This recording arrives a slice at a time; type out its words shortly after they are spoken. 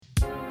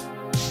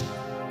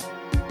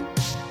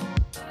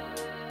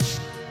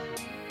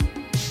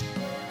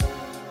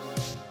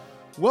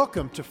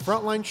Welcome to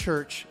Frontline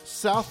Church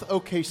South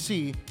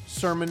OKC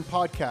Sermon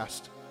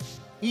Podcast.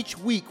 Each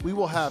week we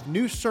will have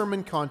new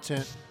sermon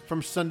content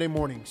from Sunday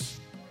mornings,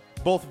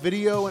 both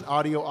video and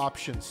audio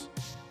options.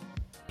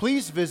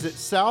 Please visit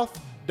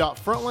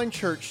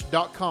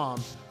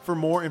south.frontlinechurch.com for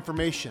more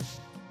information.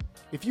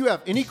 If you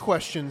have any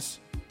questions,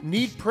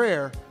 need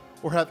prayer,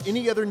 or have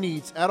any other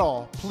needs at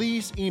all,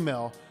 please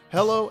email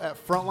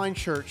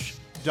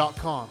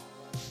hello@frontlinechurch.com.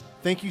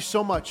 Thank you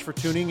so much for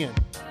tuning in.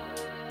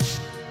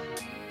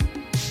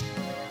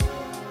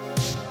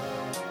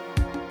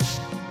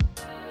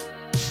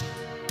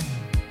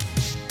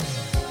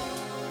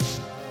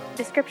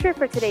 The scripture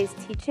for today's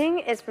teaching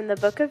is from the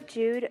book of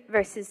Jude,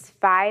 verses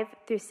 5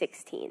 through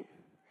 16.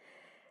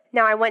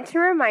 Now I want to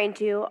remind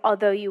you,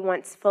 although you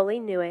once fully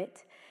knew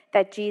it,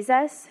 that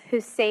Jesus, who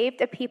saved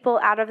a people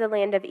out of the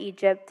land of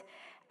Egypt,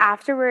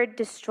 afterward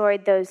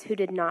destroyed those who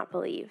did not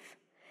believe.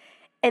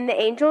 And the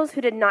angels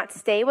who did not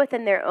stay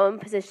within their own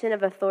position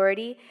of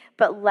authority,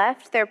 but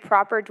left their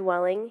proper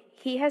dwelling,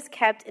 he has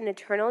kept in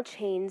eternal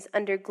chains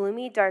under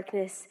gloomy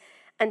darkness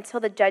until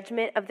the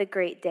judgment of the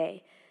great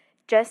day.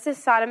 Just as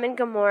Sodom and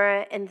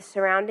Gomorrah and the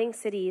surrounding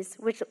cities,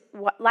 which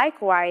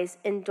likewise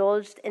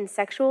indulged in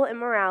sexual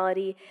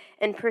immorality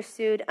and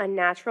pursued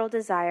unnatural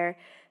desire,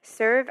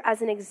 serve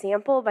as an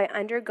example by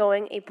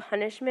undergoing a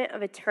punishment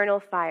of eternal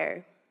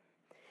fire.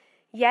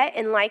 Yet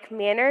in like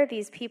manner,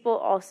 these people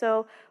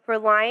also,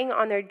 relying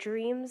on their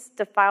dreams,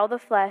 defile the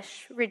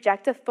flesh,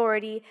 reject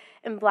authority,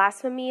 and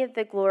blaspheme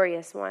the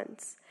glorious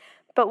ones.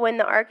 But when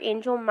the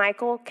archangel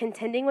Michael,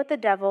 contending with the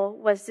devil,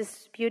 was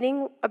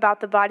disputing about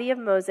the body of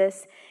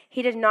Moses,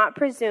 he did not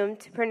presume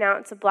to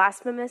pronounce a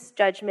blasphemous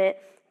judgment,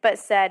 but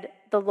said,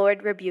 "The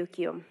Lord rebuke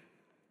you."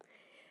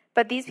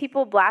 But these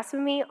people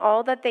blaspheme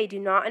all that they do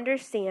not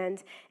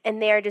understand,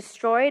 and they are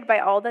destroyed by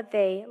all that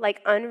they,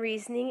 like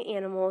unreasoning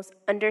animals,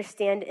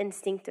 understand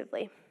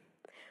instinctively.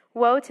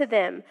 Woe to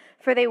them,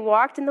 for they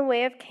walked in the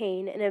way of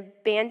Cain and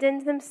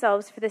abandoned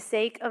themselves for the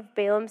sake of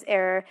Balaam's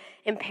error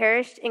and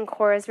perished in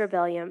Korah's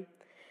rebellion.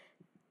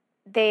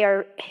 They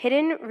are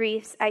hidden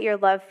wreaths at your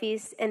love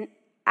feast, and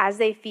as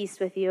they feast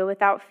with you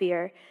without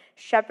fear,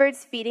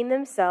 shepherds feeding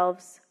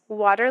themselves,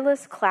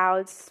 waterless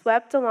clouds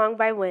swept along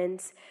by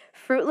winds,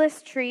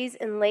 fruitless trees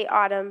in late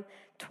autumn,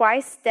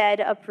 twice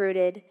dead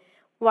uprooted,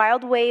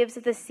 wild waves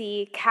of the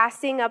sea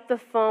casting up the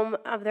foam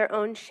of their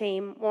own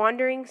shame,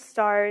 wandering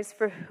stars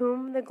for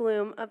whom the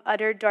gloom of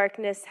utter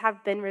darkness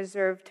have been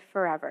reserved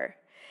forever.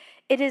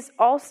 It is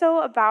also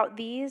about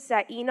these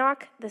that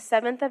Enoch, the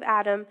seventh of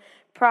Adam,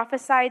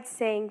 prophesied,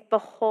 saying,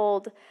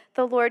 "Behold,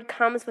 the Lord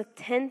comes with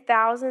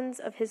 10,000s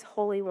of his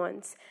holy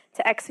ones,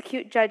 to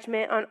execute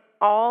judgment on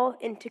all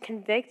and to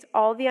convict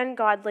all the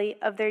ungodly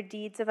of their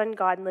deeds of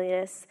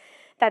ungodliness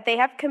that they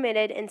have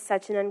committed in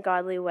such an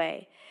ungodly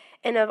way,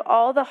 and of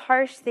all the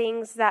harsh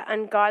things that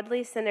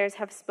ungodly sinners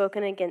have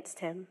spoken against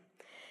him.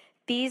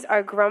 These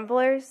are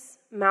grumblers,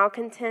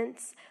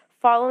 malcontents,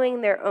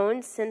 following their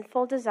own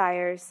sinful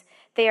desires.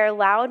 They are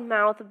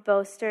loud-mouthed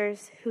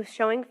boasters who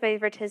showing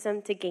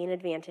favoritism to gain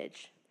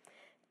advantage."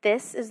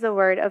 This is the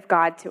word of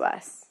God to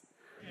us.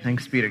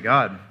 Thanks be to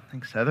God.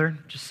 Thanks, Heather.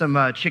 Just some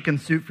chicken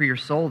soup for your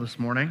soul this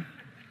morning.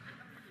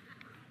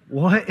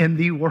 What in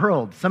the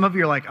world? Some of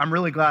you are like, I'm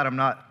really glad I'm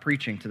not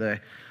preaching today.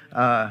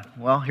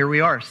 Well, here we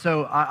are.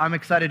 So I'm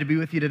excited to be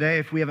with you today.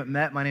 If we haven't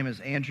met, my name is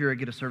Andrew. I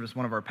get to serve as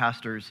one of our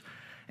pastors.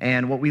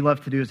 And what we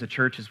love to do as a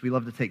church is we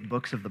love to take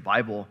books of the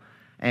Bible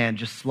and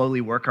just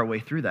slowly work our way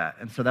through that.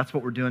 And so that's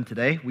what we're doing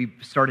today. We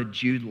started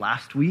Jude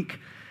last week,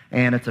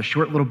 and it's a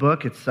short little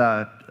book. It's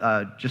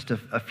just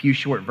a few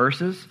short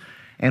verses,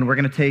 and we're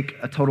going to take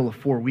a total of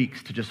 4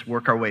 weeks to just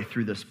work our way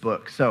through this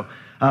book. So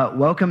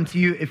welcome to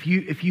you. If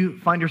you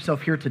find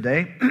yourself here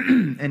today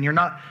and you're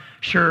not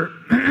sure,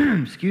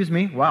 excuse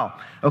me, wow,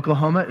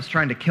 Oklahoma is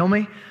trying to kill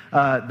me.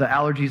 The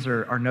allergies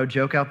are no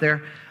joke out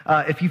there.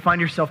 If you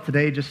find yourself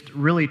today just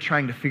really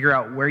trying to figure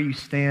out where you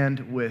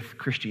stand with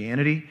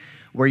Christianity,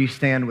 where you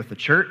stand with the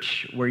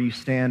church, where you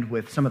stand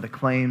with some of the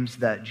claims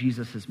that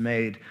Jesus has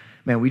made,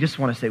 man, we just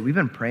want to say we've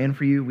been praying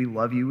for you. We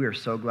love you. We are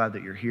so glad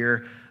that you're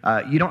here.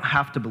 You don't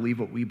have to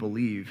believe what we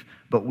believe,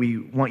 but we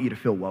want you to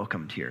feel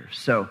welcomed here.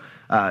 So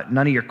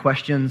none of your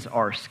questions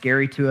are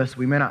scary to us.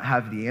 We may not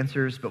have the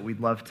answers, but we'd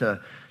love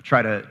to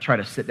try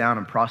to sit down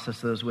and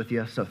process those with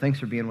you. So thanks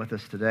for being with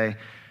us today.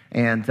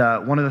 And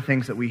one of the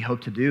things that we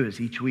hope to do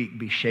is each week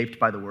be shaped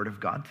by the Word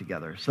of God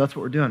together. So that's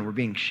what we're doing. We're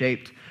being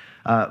shaped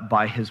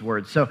by His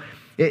Word. So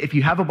if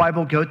you have a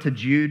Bible, go to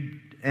Jude,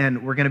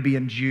 and we're going to be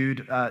in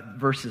Jude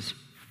verses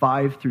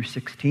 5 through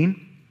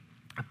 16,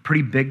 a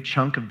pretty big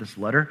chunk of this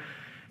letter.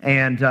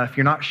 And if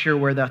you're not sure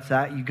where that's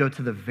at, you go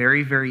to the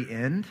very, very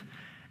end,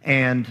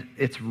 and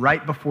it's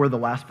right before the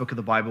last book of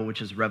the Bible,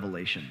 which is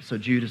Revelation. So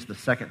Jude is the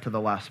second to the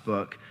last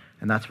book,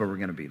 and that's where we're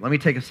going to be. Let me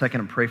take a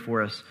second and pray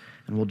for us,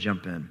 and we'll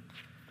jump in.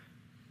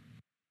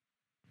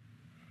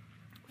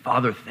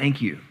 Father,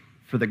 thank you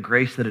for the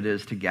grace that it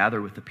is to gather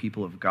with the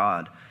people of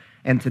God.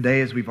 And today,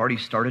 as we've already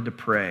started to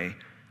pray,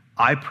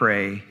 I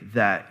pray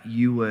that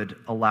you would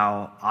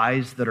allow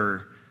eyes that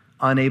are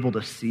unable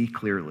to see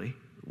clearly,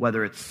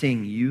 whether it's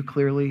seeing you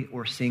clearly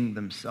or seeing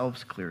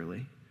themselves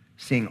clearly,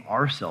 seeing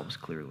ourselves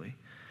clearly.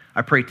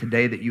 I pray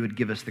today that you would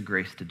give us the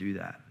grace to do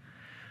that.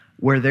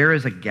 Where there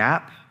is a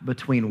gap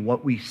between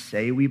what we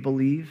say we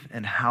believe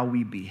and how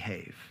we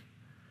behave,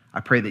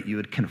 I pray that you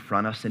would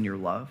confront us in your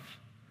love.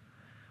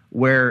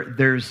 Where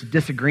there's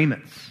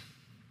disagreements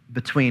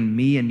between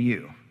me and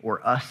you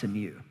or us and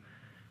you,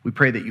 we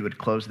pray that you would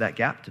close that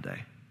gap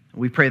today.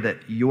 We pray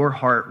that your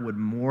heart would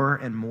more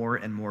and more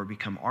and more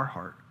become our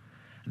heart,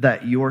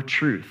 that your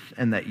truth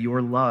and that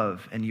your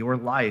love and your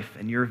life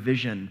and your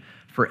vision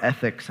for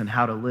ethics and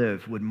how to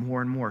live would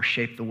more and more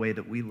shape the way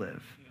that we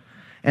live.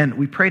 And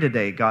we pray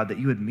today, God, that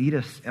you would meet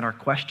us in our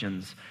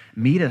questions,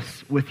 meet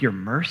us with your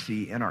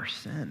mercy in our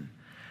sin,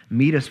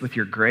 meet us with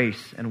your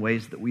grace in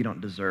ways that we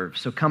don't deserve.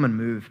 So come and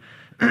move.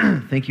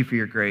 Thank you for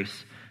your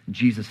grace. In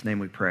Jesus' name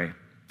we pray.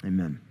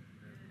 Amen.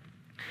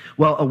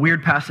 Well, a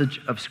weird passage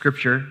of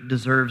Scripture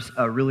deserves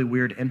a really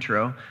weird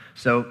intro,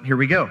 so here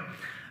we go.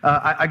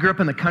 I grew up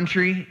in the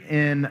country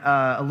in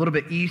a little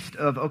bit east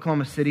of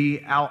Oklahoma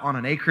City, out on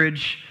an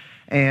acreage,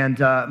 and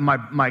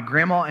my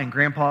grandma and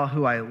grandpa,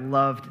 who I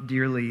loved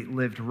dearly,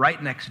 lived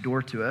right next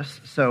door to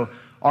us. So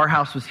our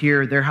house was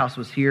here, their house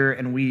was here,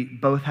 and we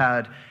both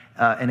had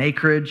an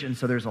acreage, and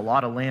so there's a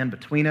lot of land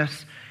between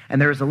us. And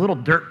there was a little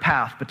dirt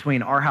path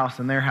between our house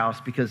and their house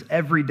because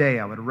every day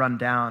I would run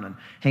down and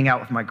hang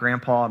out with my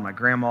grandpa and my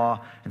grandma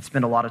and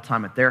spend a lot of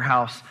time at their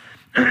house.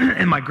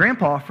 And my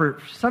grandpa, for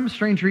some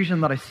strange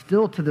reason that I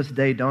still to this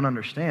day don't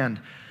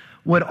understand,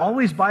 would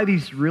always buy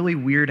these really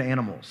weird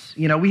animals.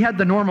 You know, we had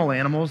the normal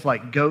animals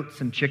like goats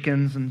and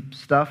chickens and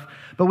stuff,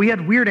 but we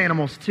had weird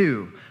animals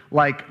too,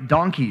 like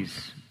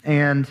donkeys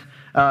and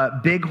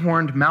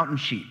big-horned mountain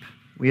sheep.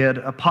 We had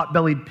a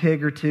pot-bellied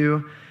pig or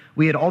two.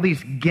 We had all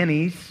these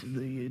guineas.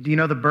 Do you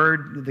know the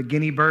bird, the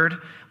guinea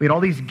bird? We had all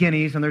these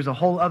guineas, and there's a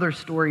whole other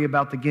story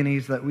about the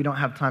guineas that we don't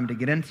have time to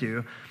get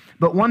into.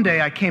 But one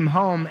day I came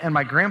home, and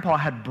my grandpa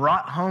had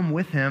brought home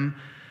with him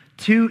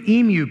 2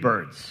 emu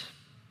birds.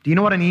 Do you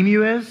know what an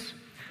emu is?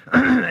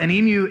 An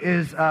emu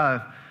is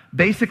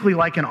basically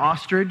like an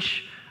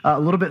ostrich, a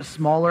little bit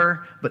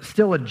smaller, but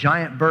still a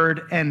giant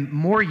bird, and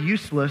more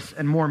useless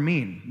and more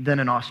mean than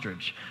an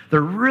ostrich. They're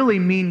really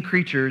mean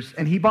creatures,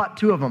 and he bought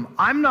 2 of them.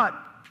 I'm not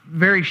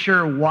very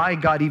sure why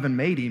God even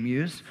made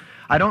emus.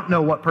 I don't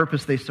know what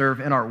purpose they serve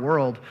in our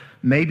world.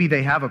 Maybe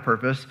they have a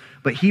purpose,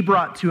 but he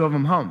brought 2 of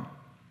them home.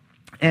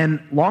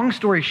 And long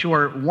story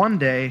short, one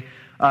day,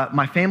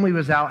 my family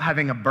was out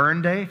having a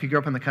burn day. If you grew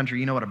up in the country,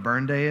 you know what a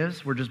burn day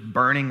is. We're just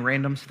burning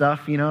random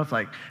stuff, you know. It's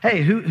like,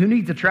 hey, who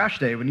needs a trash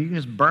day when you can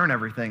just burn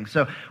everything?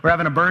 So we're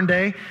having a burn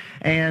day,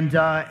 and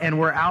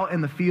we're out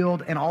in the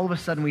field, and all of a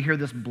sudden we hear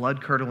this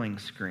blood-curdling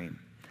scream.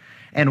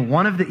 And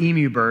one of the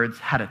emu birds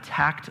had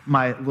attacked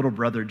my little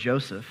brother,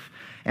 Joseph.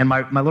 And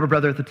my little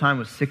brother at the time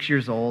was 6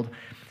 years old,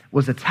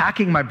 was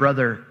attacking my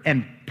brother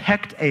and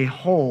pecked a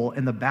hole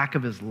in the back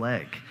of his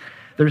leg.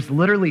 There's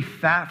literally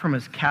fat from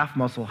his calf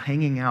muscle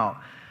hanging out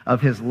of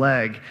his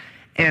leg.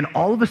 And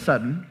all of a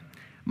sudden,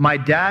 my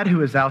dad,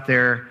 who is out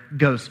there,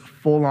 goes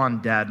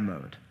full-on dad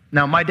mode.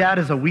 Now, my dad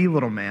is a wee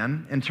little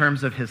man in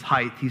terms of his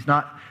height. He's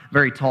not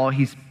very tall.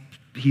 He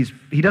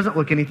doesn't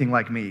look anything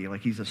like me.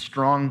 Like, he's a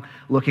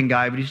strong-looking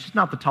guy, but he's just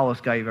not the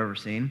tallest guy you've ever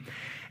seen.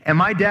 And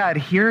my dad,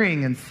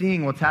 hearing and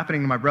seeing what's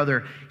happening to my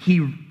brother,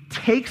 he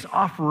takes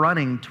off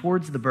running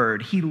towards the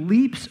bird. He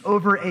leaps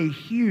over a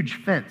huge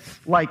fence.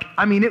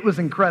 It was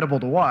incredible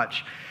to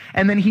watch.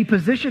 And then he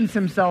positions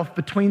himself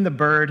between the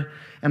bird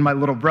and my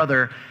little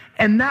brother.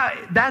 And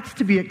that's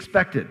to be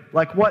expected.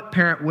 Like, what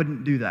parent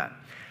wouldn't do that?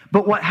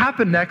 But what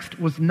happened next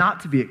was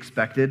not to be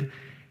expected.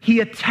 He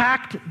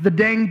attacked the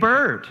dang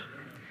bird.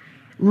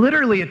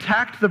 Literally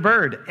attacked the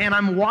bird. And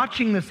I'm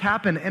watching this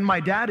happen, and my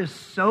dad is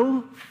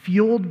so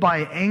fueled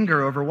by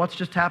anger over what's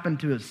just happened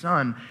to his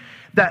son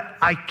that,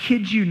 I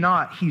kid you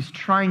not, he's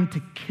trying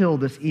to kill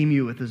this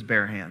emu with his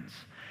bare hands.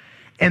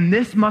 And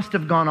this must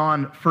have gone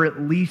on for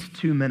at least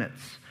 2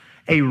 minutes.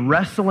 A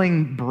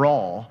wrestling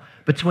brawl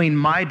between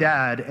my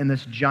dad and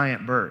this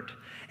giant bird.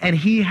 And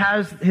he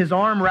has his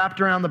arm wrapped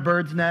around the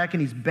bird's neck,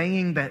 and he's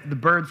banging the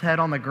bird's head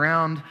on the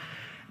ground.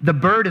 The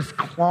bird is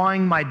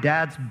clawing my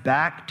dad's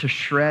back to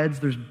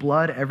shreds. There's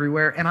blood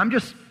everywhere. And I'm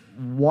just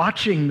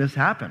watching this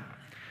happen.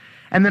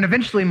 And then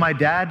eventually my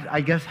dad,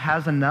 I guess,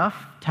 has enough,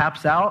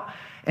 taps out,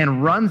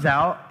 and runs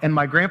out. And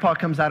my grandpa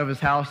comes out of his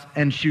house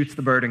and shoots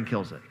the bird and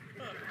kills it.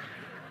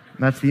 And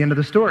that's the end of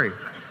the story.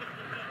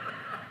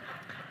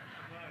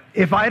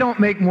 If I don't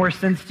make more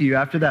sense to you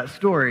after that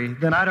story,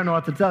 then I don't know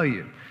what to tell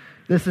you.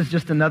 This is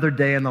just another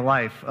day in the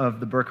life of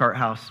the Burkhart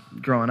house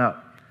growing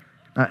up.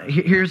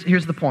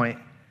 Here's the point.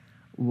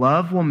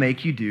 Love will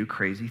make you do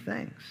crazy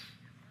things.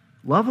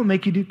 Love will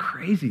make you do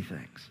crazy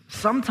things.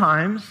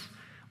 Sometimes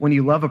when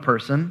you love a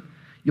person,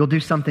 you'll do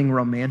something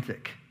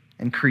romantic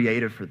and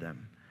creative for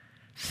them.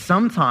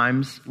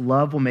 Sometimes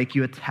love will make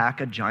you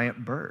attack a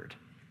giant bird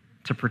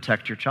to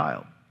protect your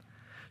child.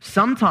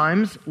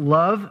 Sometimes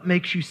love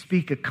makes you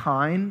speak a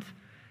kind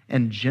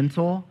and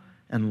gentle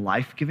and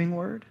life-giving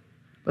word.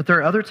 But there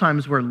are other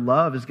times where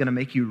love is going to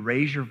make you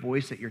raise your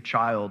voice at your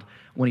child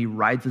when he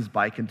rides his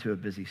bike into a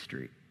busy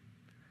street.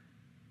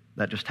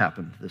 That just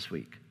happened this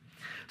week.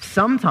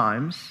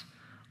 Sometimes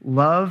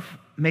love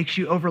makes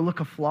you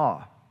overlook a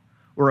flaw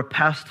or a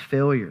past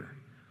failure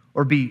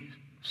or be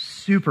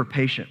super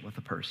patient with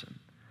a person.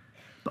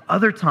 But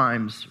other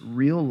times,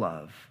 real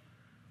love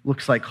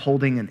looks like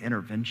holding an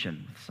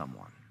intervention with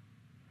someone.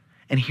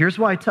 And here's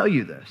why I tell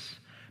you this.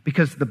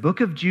 Because the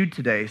book of Jude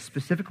today,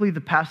 specifically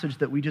the passage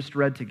that we just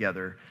read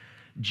together,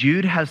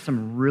 Jude has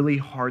some really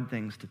hard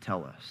things to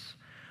tell us.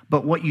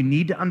 But what you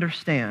need to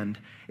understand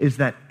is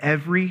that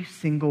every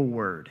single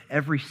word,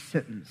 every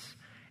sentence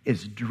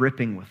is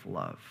dripping with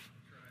love.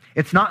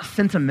 It's not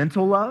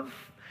sentimental love.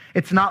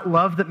 It's not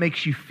love that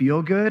makes you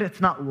feel good.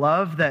 It's not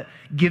love that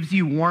gives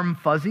you warm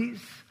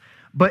fuzzies.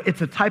 But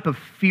it's a type of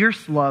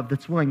fierce love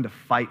that's willing to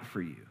fight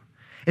for you.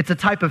 It's a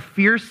type of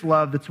fierce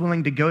love that's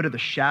willing to go to the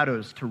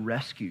shadows to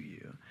rescue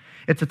you.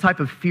 It's a type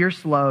of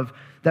fierce love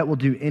that will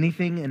do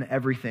anything and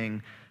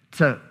everything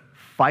to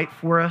fight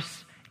for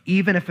us,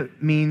 even if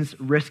it means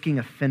risking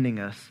offending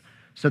us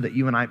so that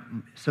you and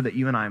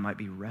I might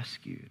be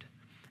rescued.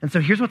 And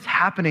so here's what's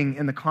happening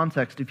in the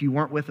context, if you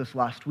weren't with us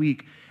last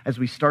week as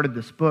we started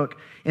this book.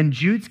 In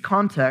Jude's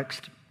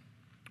context,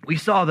 we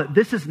saw that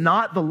this is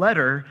not the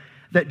letter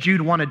that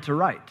Jude wanted to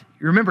write.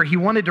 You remember, he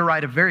wanted to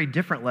write a very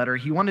different letter.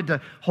 He wanted to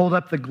hold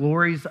up the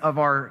glories of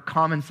our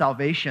common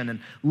salvation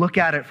and look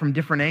at it from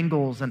different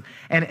angles. And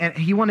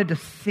he wanted to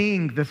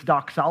sing this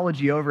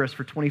doxology over us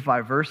for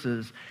 25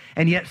 verses.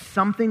 And yet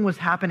something was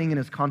happening in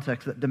his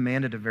context that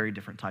demanded a very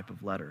different type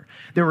of letter.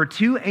 There were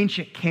two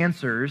ancient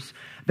cancers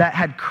that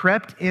had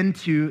crept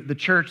into the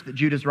church that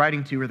Jude is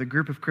writing to, or the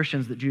group of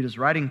Christians that Jude is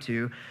writing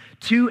to.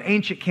 Two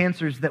ancient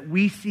cancers that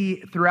we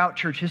see throughout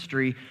church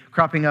history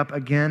cropping up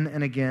again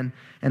and again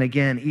and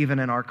again, even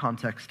in our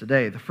context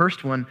today. The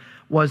first one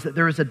was that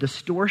there is a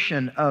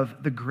distortion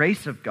of the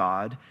grace of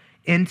God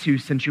into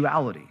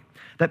sensuality.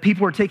 That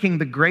people are taking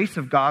the grace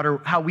of God, or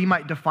how we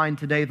might define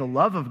today the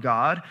love of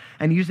God,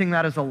 and using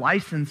that as a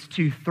license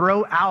to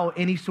throw out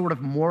any sort of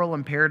moral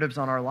imperatives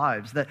on our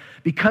lives. That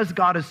because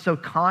God is so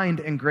kind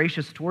and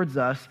gracious towards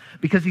us,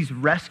 because he's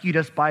rescued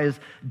us by his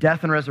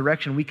death and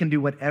resurrection, we can do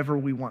whatever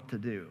we want to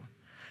do.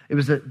 It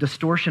was a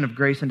distortion of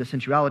grace into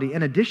sensuality.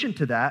 In addition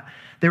to that,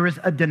 there was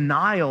a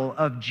denial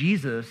of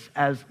Jesus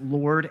as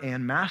Lord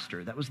and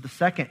Master. That was the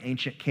second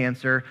ancient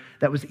cancer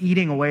that was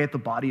eating away at the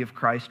body of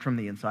Christ from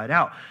the inside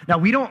out. Now,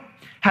 we don't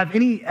have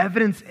any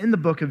evidence in the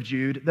book of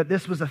Jude that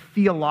this was a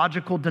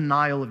theological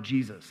denial of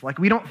Jesus. Like,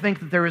 we don't think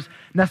that there was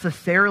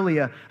necessarily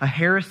a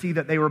heresy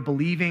that they were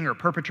believing or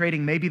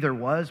perpetrating. Maybe there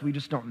was. We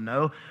just don't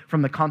know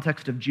from the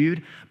context of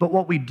Jude. But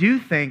what we do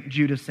think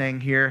Jude is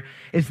saying here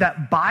is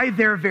that by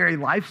their very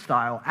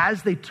lifestyle,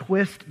 as they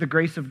twist the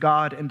grace of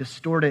God and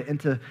distort it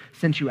into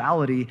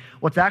sensuality,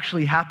 what's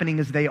actually happening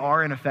is they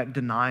are, in effect,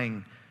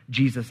 denying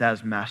Jesus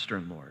as Master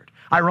and Lord.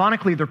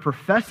 Ironically, they're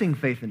professing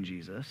faith in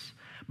Jesus,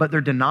 but they're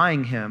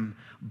denying him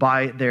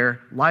by their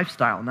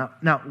lifestyle.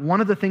 Now,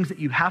 one of the things that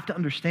you have to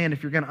understand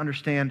if you're going to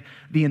understand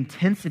the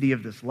intensity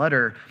of this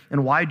letter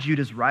and why Jude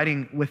is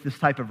writing with this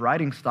type of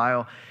writing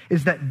style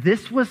is that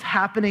this was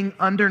happening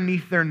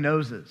underneath their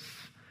noses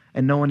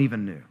and no one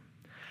even knew.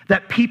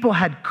 That people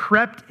had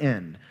crept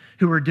in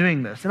who were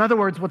doing this. In other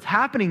words, what's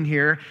happening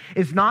here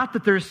is not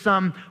that there's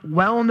some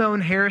well-known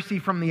heresy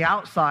from the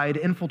outside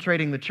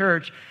infiltrating the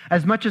church,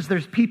 as much as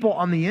there's people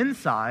on the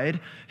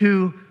inside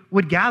who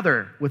would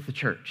gather with the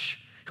church,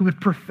 who would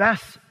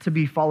profess to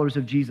be followers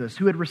of Jesus,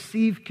 who would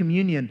receive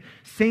communion,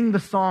 sing the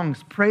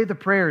songs, pray the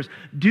prayers,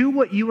 do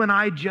what you and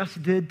I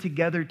just did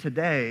together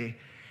today.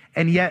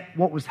 And yet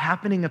what was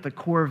happening at the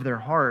core of their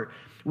heart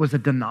was a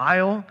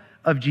denial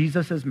of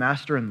Jesus as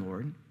Master and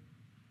Lord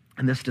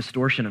and this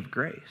distortion of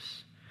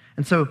grace.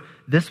 And so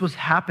this was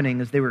happening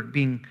they're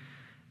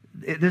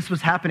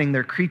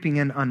creeping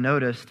in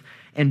unnoticed.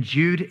 And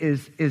Jude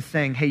is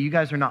saying, hey, you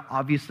guys are not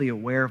obviously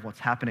aware of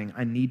what's happening.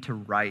 I need to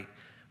write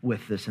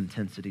with this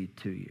intensity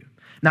to you.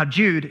 Now,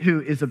 Jude,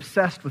 who is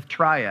obsessed with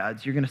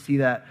triads, you're going to see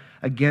that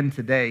again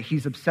today.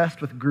 He's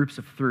obsessed with groups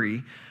of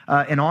three.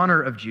 In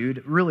honor of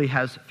Jude, really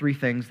has three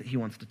things that he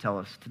wants to tell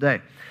us today.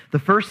 The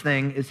first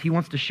thing is he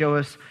wants to show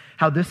us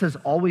how this has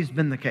always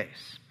been the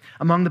case.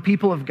 Among the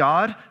people of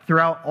God,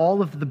 throughout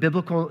all of the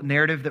biblical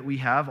narrative that we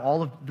have,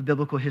 all of the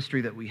biblical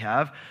history that we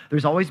have,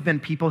 there's always been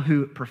people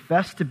who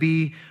profess to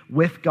be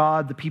with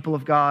God, the people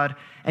of God,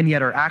 and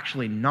yet are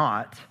actually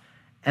not,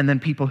 and then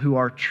people who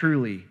are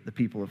truly the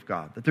people of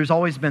God. That there's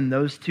always been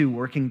those two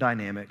working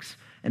dynamics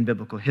in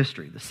biblical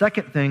history. The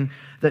second thing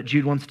that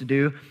Jude wants to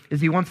do is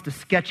he wants to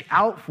sketch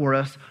out for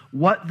us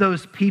what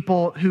those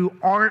people who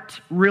aren't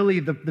really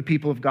the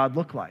people of God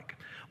look like,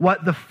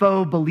 what the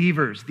faux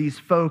believers, these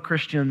faux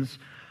Christians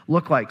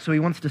look like. So he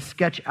wants to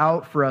sketch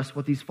out for us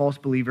what these false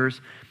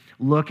believers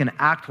look and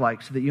act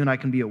like so that you and I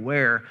can be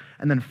aware.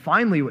 And then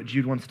finally, what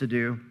Jude wants to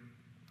do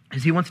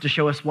is he wants to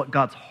show us what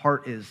God's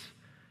heart is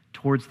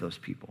towards those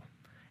people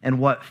and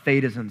what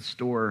fate is in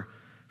store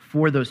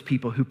for those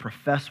people who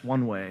profess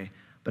one way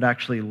but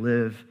actually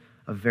live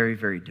a very,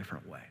 very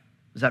different way.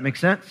 Does that make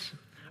sense?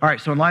 All right,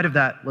 so in light of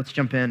that, let's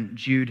jump in,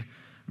 Jude,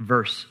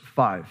 verse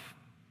 5.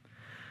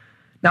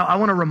 Now, I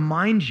want to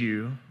remind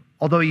you,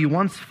 although you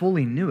once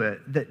fully knew it,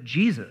 that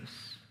Jesus,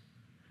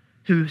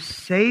 who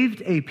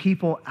saved a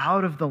people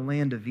out of the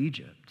land of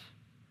Egypt,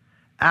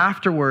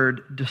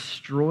 afterward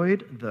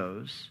destroyed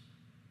those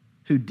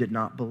who did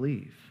not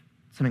believe.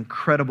 It's an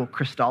incredible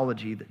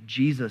Christology that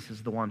Jesus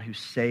is the one who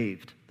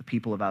saved the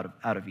people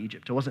out of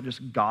Egypt. It wasn't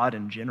just God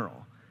in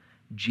general.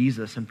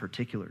 Jesus in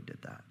particular did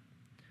that.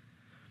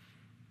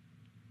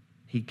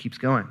 He keeps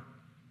going.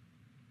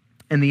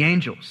 And the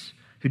angels,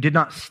 who did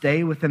not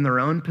stay within their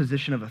own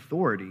position of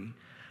authority,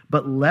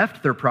 but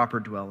left their proper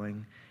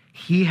dwelling,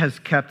 he has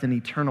kept in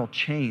eternal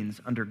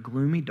chains under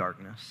gloomy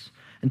darkness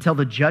until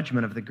the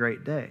judgment of the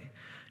great day.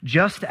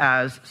 Just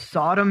as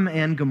Sodom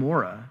and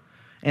Gomorrah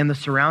and the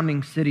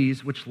surrounding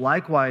cities, which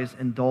likewise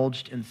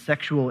indulged in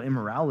sexual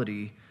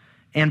immorality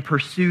and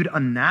pursued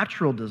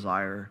unnatural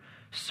desire,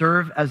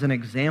 serve as an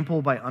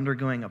example by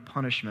undergoing a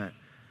punishment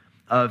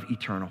of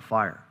eternal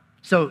fire.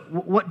 So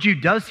what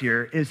Jude does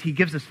here is he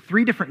gives us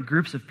three different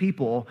groups of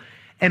people,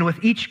 and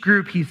with each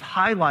group, he's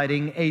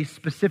highlighting a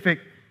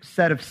specific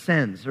set of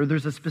sins, or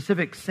there's a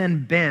specific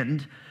sin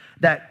bend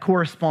that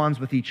corresponds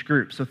with each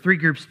group. So 3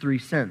 groups, 3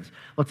 sins.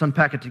 Let's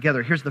unpack it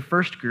together. Here's the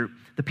first group,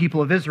 the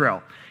people of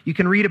Israel. You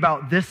can read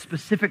about this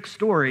specific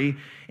story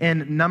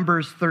in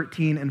Numbers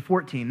 13 and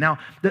 14. Now,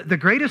 the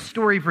greatest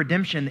story of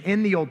redemption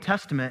in the Old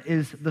Testament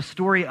is the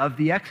story of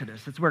the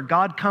Exodus. It's where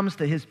God comes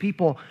to his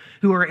people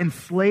who are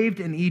enslaved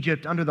in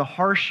Egypt under the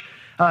harsh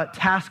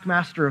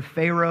taskmaster of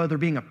Pharaoh. They're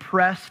being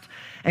oppressed.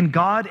 And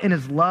God, in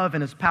his love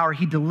and his power,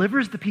 he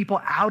delivers the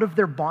people out of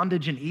their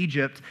bondage in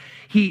Egypt.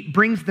 He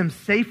brings them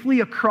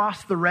safely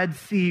across the Red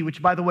Sea,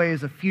 which, by the way,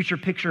 is a future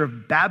picture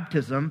of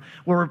baptism,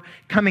 where we're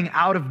coming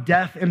out of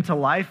death into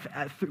life,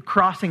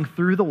 crossing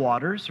through the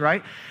waters,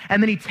 right?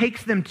 And then he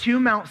takes them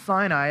to Mount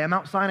Sinai. At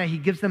Mount Sinai, he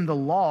gives them the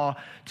law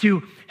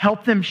to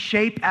help them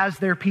shape as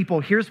their people.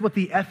 Here's what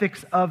the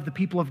ethics of the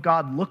people of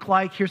God look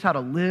like. Here's how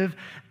to live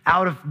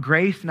out of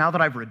grace now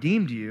that I've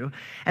redeemed you.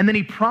 And then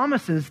he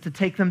promises to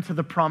take them to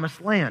the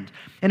promised land.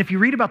 And if you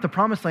read about the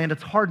promised land,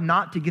 it's hard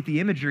not to get the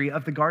imagery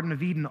of the Garden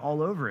of Eden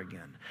all over again.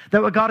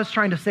 That what God is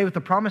trying to say with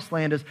the promised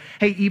land is,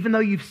 hey, even though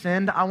you've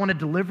sinned, I want to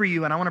deliver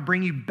you and I want to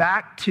bring you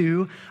back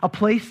to a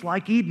place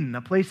like Eden,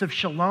 a place of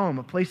shalom,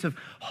 a place of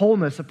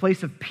wholeness, a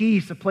place of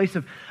peace, a place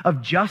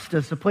of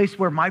justice, a place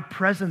where my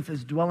presence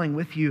is dwelling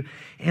with you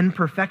in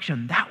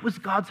perfection. That was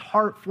God's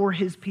heart for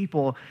his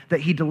people that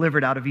he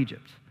delivered out of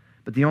Egypt.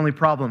 But the only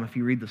problem, if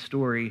you read the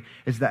story,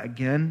 is that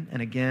again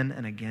and again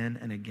and again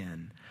and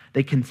again,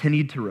 they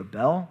continued to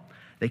rebel,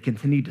 they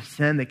continued to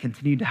sin, they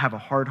continued to have a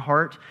hard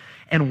heart.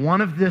 And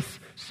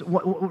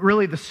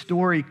really the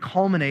story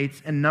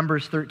culminates in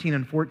Numbers 13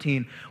 and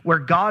 14, where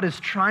God is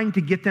trying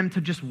to get them to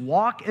just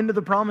walk into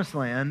the promised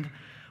land,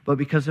 but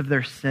because of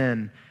their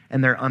sin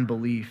and their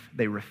unbelief,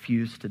 they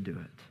refuse to do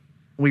it.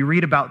 We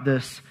read about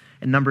this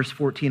in Numbers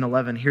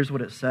 14:11. Here's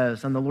what it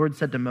says. And the Lord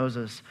said to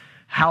Moses,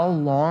 "How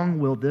long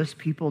will this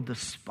people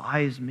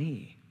despise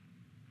me?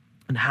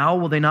 And how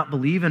will they not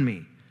believe in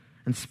me,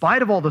 in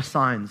spite of all the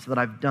signs that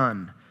I've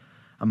done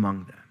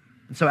among them?"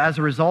 And so as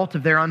a result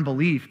of their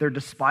unbelief, their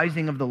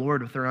despising of the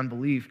Lord with their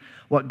unbelief,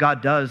 what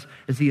God does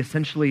is he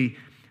essentially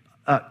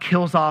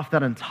kills off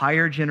that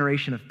entire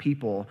generation of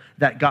people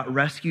that got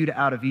rescued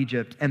out of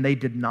Egypt, and they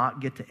did not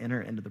get to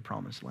enter into the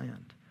promised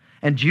land.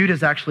 And Jude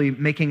is actually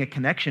making a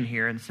connection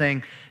here and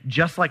saying,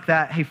 just like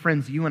that, hey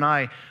friends, you and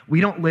I, we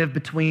don't live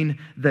between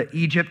the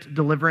Egypt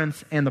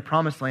deliverance and the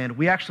promised land.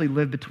 We actually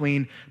live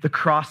between the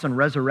cross and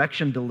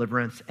resurrection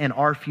deliverance and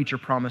our future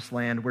promised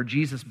land where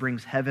Jesus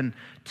brings heaven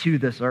to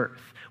this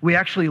earth. We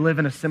actually live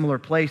in a similar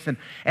place.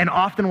 And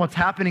often what's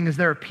happening is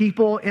there are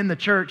people in the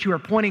church who are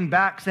pointing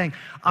back saying,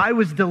 I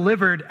was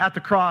delivered at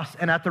the cross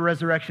and at the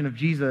resurrection of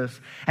Jesus.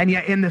 And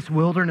yet in this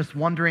wilderness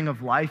wandering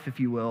of life,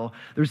 if you will,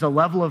 there's a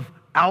level of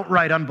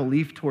outright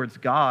unbelief towards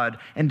God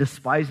and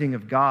despising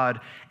of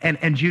God.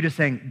 And Jude is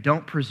saying,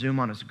 don't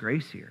presume on his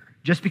grace here.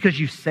 Just because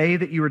you say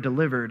that you were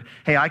delivered,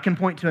 hey, I can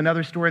point to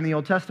another story in the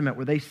Old Testament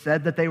where they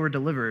said that they were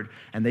delivered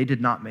and they did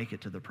not make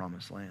it to the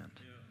promised land.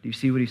 Do you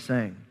see what he's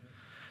saying?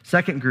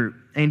 Second group,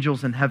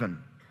 angels in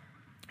heaven.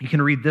 You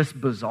can read this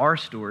bizarre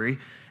story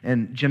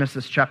in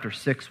Genesis chapter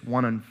 6,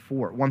 1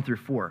 through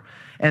 4.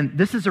 And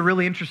this is a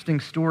really interesting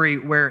story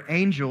where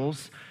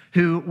angels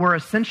who were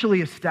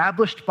essentially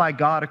established by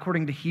God,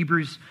 according to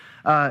Hebrews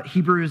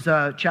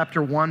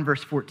chapter 1,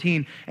 verse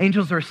 14,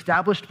 angels are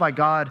established by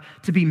God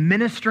to be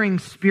ministering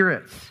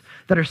spirits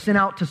that are sent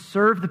out to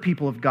serve the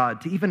people of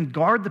God, to even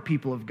guard the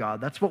people of God.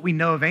 That's what we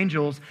know of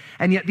angels.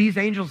 And yet these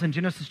angels in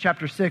Genesis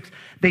chapter 6,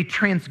 they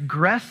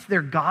transgress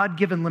their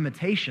God-given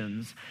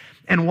limitations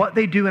And what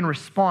they do in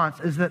response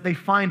is that they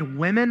find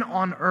women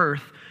on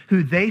earth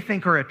who they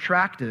think are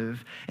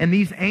attractive, and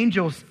these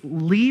angels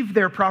leave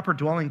their proper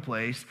dwelling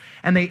place,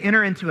 and they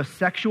enter into a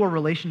sexual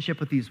relationship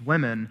with these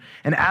women,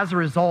 and as a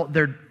result,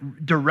 they're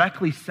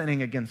directly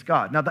sinning against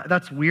God. Now,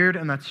 that's weird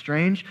and that's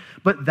strange,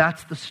 but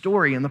that's the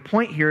story. And the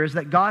point here is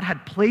that God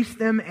had placed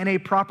them in a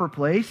proper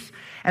place,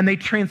 and they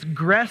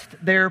transgressed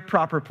their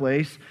proper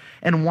place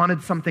and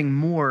wanted something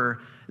more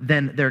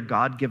than their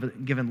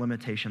God-given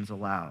limitations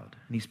allowed.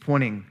 And he's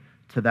pointing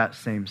to that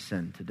same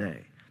sin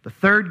today. The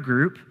third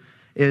group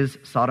is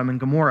Sodom and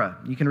Gomorrah.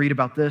 You can read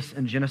about this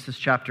in Genesis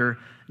chapter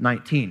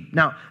 19.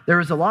 Now, there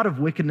was a lot of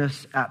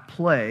wickedness at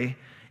play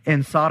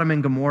in Sodom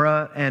and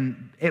Gomorrah,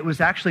 and it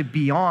was actually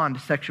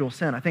beyond sexual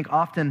sin. I think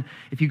often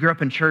if you grew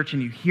up in church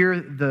and you hear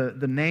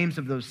the names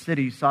of those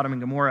cities, Sodom and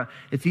Gomorrah,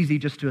 it's easy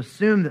just to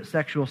assume that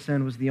sexual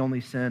sin was the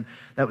only sin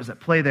that was at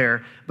play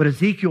there. But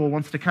Ezekiel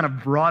wants to kind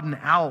of broaden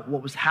out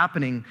what was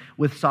happening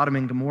with Sodom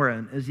and Gomorrah.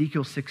 In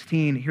Ezekiel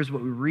 16, here's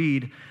what we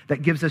read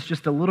that gives us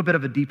just a little bit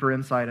of a deeper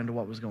insight into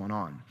what was going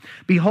on.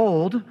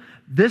 Behold,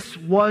 this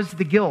was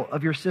the guilt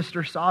of your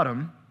sister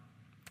Sodom.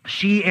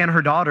 She and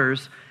her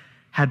daughters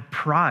had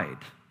pride,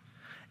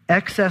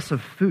 excess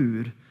of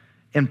food,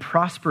 and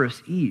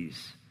prosperous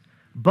ease.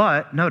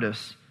 But,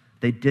 notice,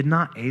 they did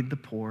not aid the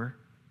poor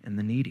and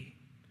the needy.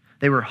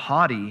 They were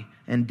haughty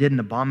and did an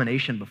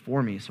abomination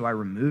before me, so I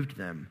removed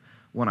them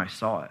when I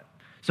saw it.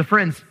 So,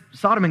 friends,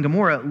 Sodom and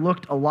Gomorrah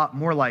looked a lot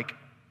more like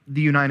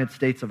the United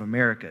States of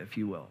America, if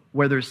you will,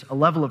 where there's a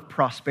level of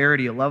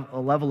prosperity, a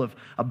level of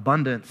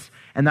abundance,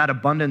 and that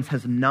abundance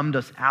has numbed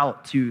us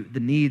out to the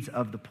needs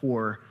of the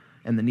poor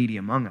and the needy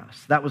among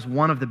us. That was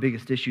one of the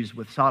biggest issues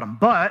with Sodom.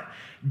 But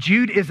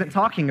Jude isn't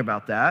talking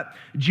about that.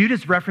 Jude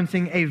is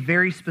referencing a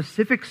very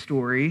specific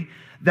story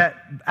that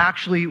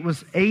actually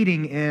was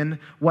aiding in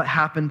what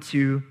happened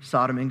to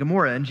Sodom and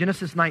Gomorrah. In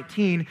Genesis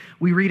 19,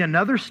 we read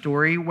another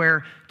story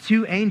where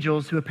two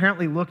angels who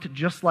apparently looked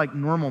just like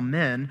normal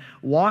men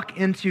walk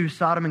into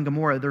Sodom and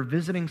Gomorrah. They're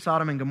visiting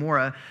Sodom and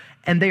Gomorrah,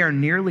 and they are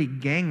nearly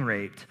gang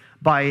raped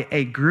by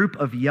a group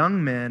of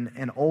young men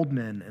and old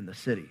men in the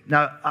city.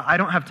 Now, I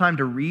don't have time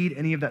to read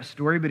any of that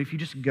story, but if you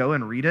just go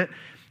and read it,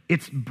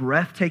 it's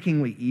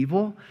breathtakingly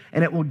evil,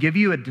 and it will give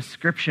you a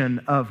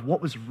description of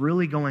what was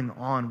really going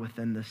on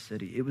within this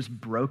city. It was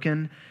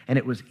broken, and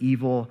it was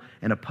evil,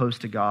 and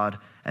opposed to God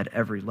at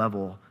every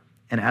level.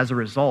 And as a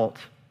result,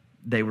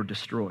 they were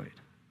destroyed.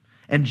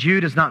 And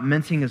Jude is not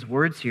mincing his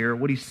words here.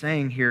 What he's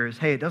saying here is,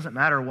 hey, it doesn't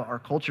matter what our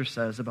culture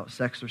says about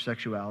sex or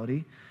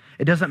sexuality.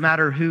 It doesn't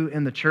matter who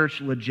in the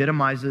church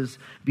legitimizes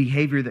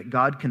behavior that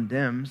God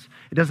condemns.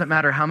 It doesn't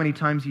matter how many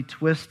times you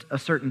twist a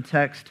certain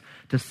text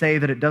to say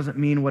that it doesn't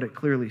mean what it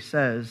clearly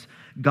says.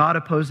 God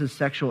opposes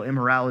sexual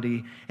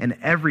immorality in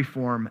every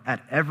form,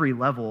 at every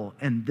level,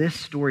 and this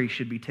story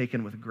should be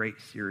taken with great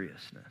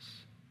seriousness.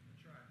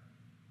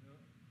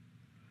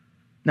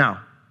 Now,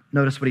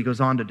 notice what he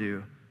goes on to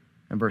do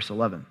in verse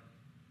 11.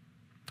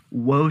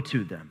 Woe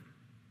to them,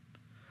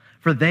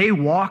 for they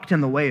walked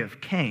in the way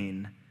of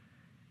Cain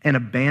and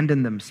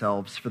abandoned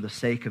themselves for the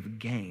sake of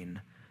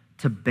gain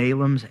to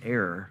Balaam's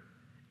error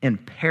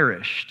and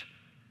perished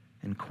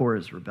in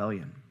Korah's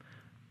rebellion.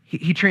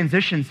 He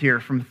transitions here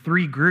from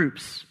three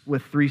groups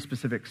with three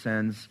specific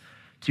sins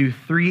to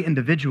three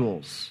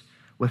individuals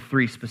with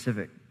three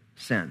specific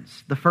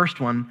sins. The first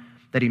one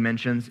that he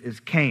mentions is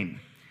Cain.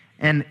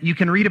 And you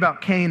can read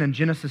about Cain in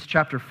Genesis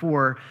chapter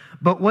 4,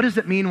 but what does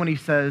it mean when he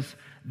says,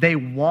 they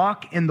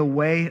walk in the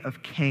way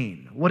of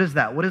Cain? What is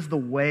that? What is the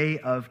way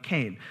of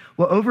Cain?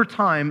 Well, over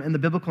time in the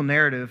biblical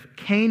narrative,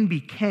 Cain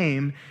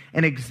became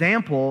an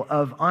example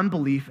of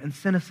unbelief and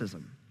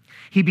cynicism.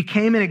 He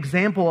became an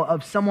example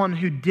of someone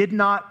who did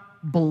not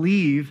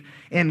believe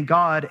in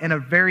God in a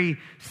very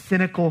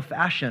cynical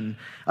fashion.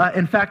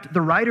 In fact,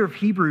 the writer of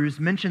Hebrews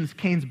mentions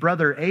Cain's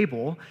brother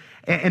Abel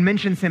and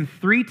mentions him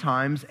 3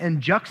 times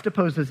and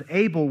juxtaposes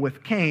Abel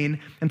with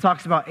Cain and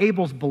talks about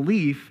Abel's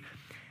belief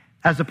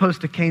as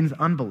opposed to Cain's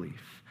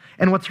unbelief.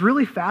 And what's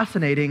really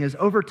fascinating is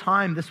over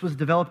time, this was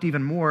developed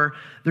even more.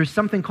 There's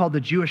something called the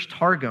Jewish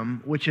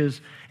Targum, which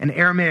is an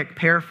Aramaic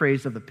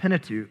paraphrase of the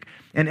Pentateuch.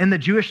 And in the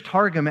Jewish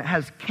Targum, it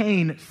has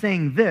Cain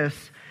saying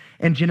this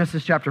in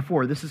Genesis chapter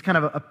 4. This is kind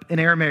of an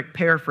Aramaic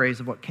paraphrase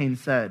of what Cain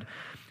said.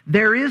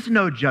 There is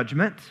no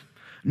judgment,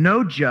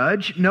 no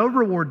judge, no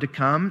reward to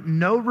come,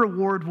 no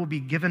reward will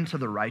be given to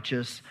the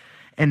righteous,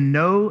 and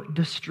no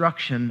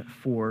destruction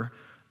for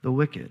the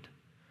wicked.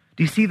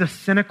 Do you see the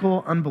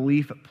cynical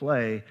unbelief at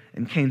play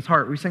in Cain's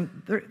heart? We're saying,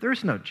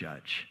 there's no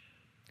judge.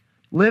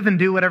 Live and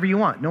do whatever you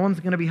want. No one's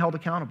going to be held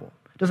accountable.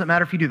 It doesn't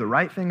matter if you do the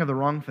right thing or the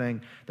wrong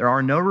thing. There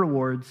are no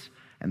rewards,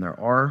 and there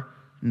are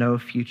no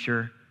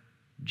future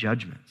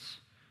judgments.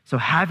 So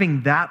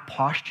having that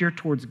posture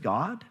towards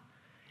God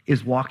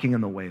is walking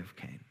in the way of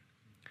Cain.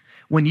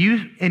 When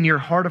you, in your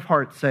heart of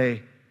hearts,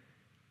 say,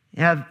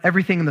 yeah,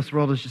 everything in this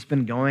world has just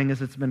been going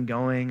as it's been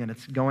going, and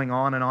it's going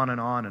on and on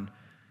and on, and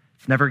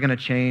It's never going to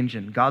change,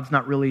 and God's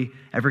not really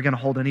ever going to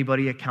hold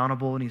anybody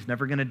accountable, and he's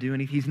never going to do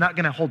anything. He's not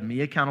going to hold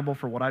me accountable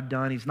for what I've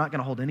done. He's not going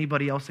to hold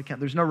anybody else accountable.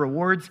 There's no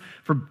rewards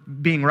for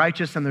being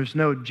righteous, and there's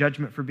no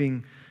judgment for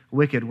being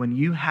wicked. When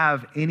you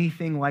have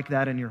anything like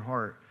that in your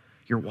heart,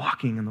 you're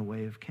walking in the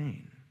way of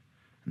Cain.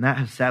 And that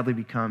has sadly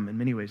become, in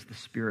many ways, the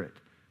spirit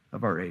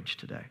of our age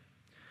today.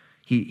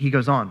 He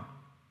goes on,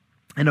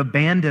 and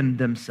abandoned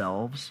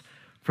themselves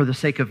for the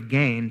sake of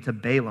gain to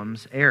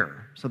Balaam's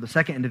error. So the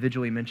second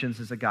individual he mentions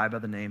is a guy by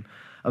the name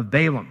of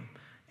Balaam.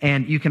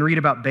 And you can read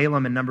about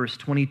Balaam in Numbers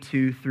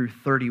 22 through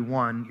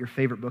 31, your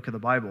favorite book of the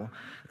Bible.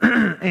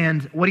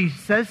 And what he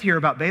says here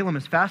about Balaam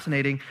is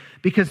fascinating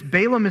because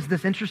Balaam is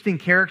this interesting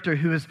character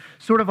who is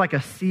sort of like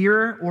a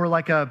seer or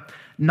like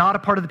not a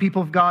part of the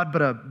people of God,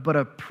 but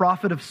a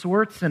prophet of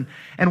sorts. And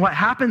what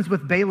happens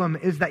with Balaam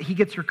is that he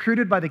gets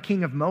recruited by the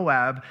king of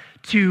Moab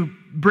to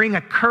bring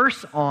a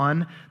curse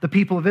on the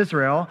people of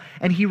Israel,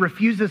 and he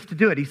refuses to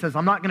do it. He says,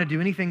 I'm not going to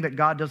do anything that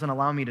God doesn't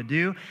allow me to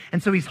do.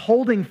 And so he's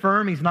holding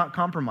firm, he's not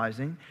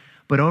compromising.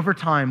 But over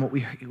time,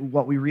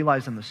 what we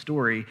realize in the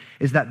story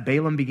is that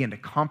Balaam began to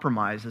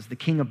compromise as the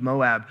king of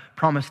Moab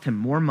promised him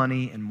more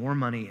money and more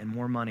money and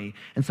more money.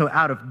 And so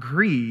out of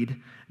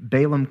greed,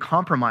 Balaam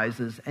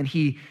compromises, and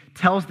he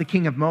tells the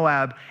king of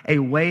Moab a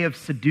way of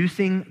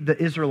seducing the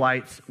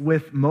Israelites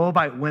with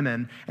Moabite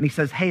women. And he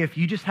says, hey, if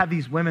you just have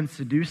these women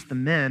seduce the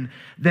men,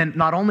 then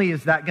not only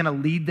is that going to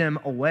lead them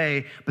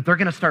away, but they're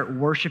going to start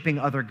worshiping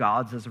other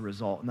gods as a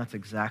result. And that's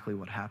exactly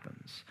what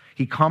happens.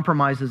 He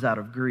compromises out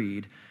of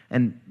greed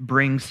and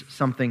brings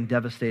something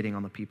devastating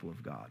on the people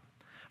of God.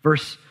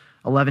 Verse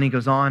 11, he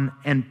goes on,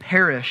 and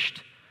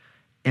perished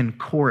in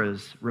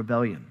Korah's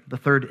rebellion. The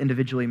third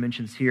individual he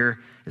mentions here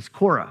is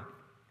Korah.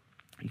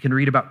 You can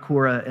read about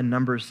Korah in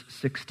Numbers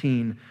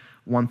 16,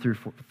 1 through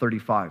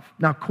 35.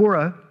 Now,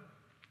 Korah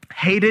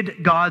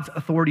hated God's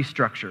authority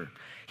structure.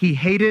 He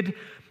hated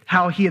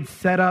how he had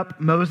set up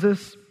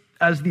Moses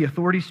as the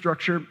authority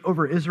structure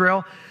over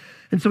Israel.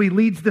 And so he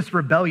leads this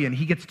rebellion.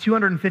 He gets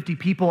 250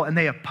 people, and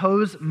they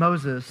oppose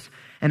Moses.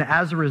 And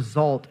as a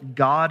result,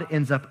 God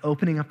ends up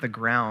opening up the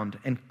ground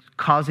and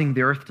causing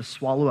the earth to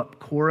swallow up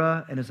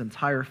Korah and his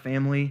entire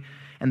family.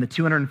 And the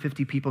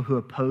 250 people who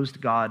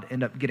opposed God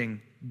end up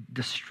getting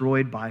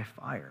destroyed by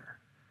fire.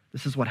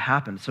 This is what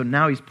happened. So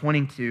now he's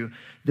pointing to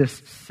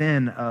this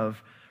sin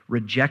of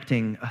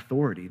rejecting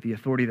authority, the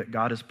authority that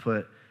God has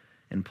put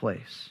in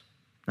place.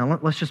 Now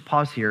let's just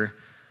pause here.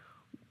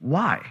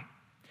 Why?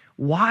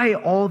 Why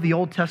all the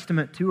Old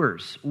Testament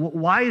tours?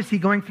 Why is he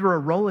going through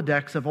a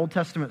Rolodex of Old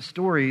Testament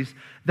stories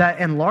that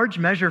in large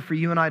measure for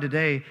you and I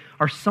today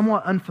are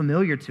somewhat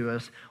unfamiliar to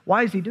us?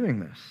 Why is he doing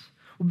this?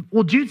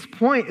 Well, Jude's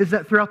point is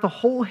that throughout the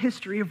whole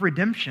history of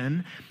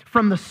redemption,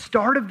 from the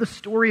start of the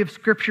story of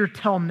Scripture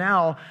till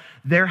now,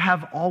 there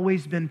have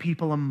always been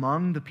people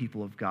among the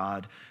people of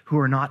God who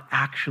are not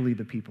actually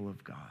the people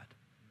of God.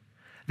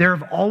 There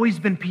have always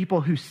been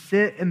people who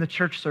sit in the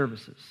church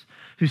services,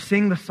 who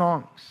sing the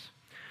songs,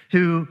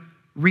 who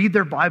read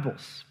their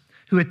Bibles,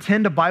 who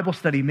attend a Bible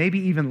study, maybe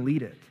even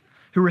lead it,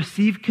 who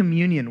receive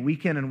communion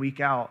week in and week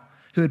out,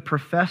 who had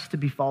professed to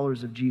be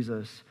followers of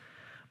Jesus,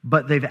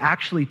 but they've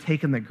actually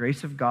taken the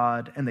grace of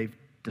God and they've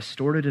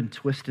distorted and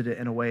twisted it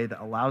in a way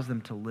that allows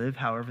them to live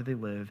however they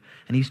live.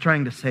 And he's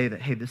trying to say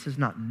that, hey, this is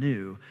not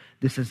new,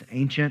 this is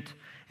ancient,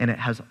 and it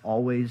has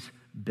always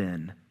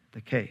been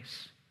the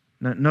case.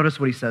 Now, notice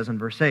what he says in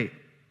verse 8.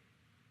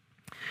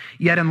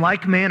 Yet in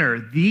like manner,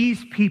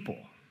 these people,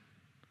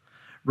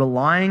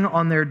 relying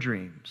on their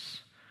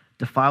dreams,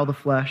 defile the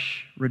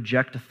flesh,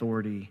 reject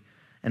authority,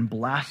 and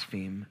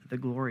blaspheme the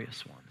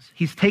glorious ones.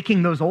 He's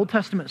taking those Old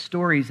Testament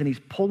stories and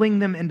he's pulling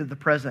them into the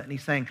present. And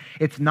he's saying,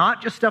 it's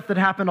not just stuff that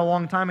happened a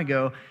long time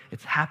ago.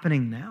 It's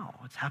happening now.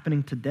 It's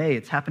happening today.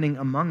 It's happening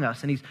among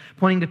us. And he's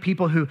pointing to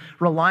people who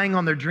relying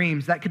on their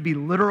dreams. That could be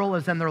literal,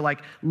 as in they're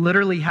like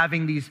literally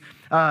having these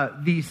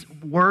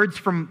words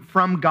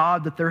from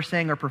God that they're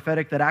saying are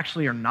prophetic that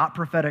actually are not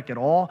prophetic at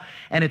all.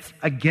 And it's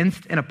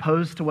against and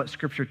opposed to what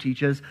Scripture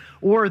teaches.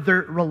 Or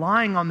they're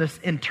relying on this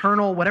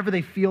internal, whatever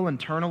they feel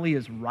internally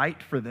is right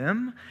for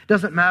them.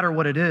 Doesn't matter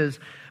what it is.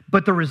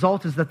 But the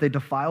result is that they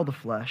defile the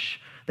flesh,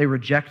 they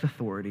reject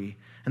authority,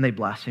 and they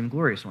blaspheme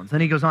glorious ones.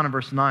 Then he goes on in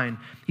verse 9.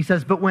 He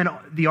says, but when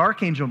the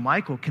archangel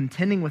Michael,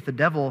 contending with the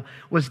devil,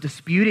 was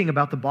disputing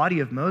about the body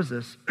of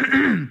Moses,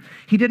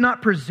 he did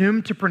not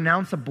presume to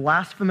pronounce a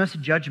blasphemous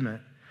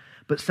judgment,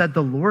 but said,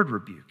 the Lord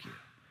rebuke you.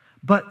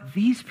 But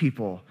these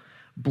people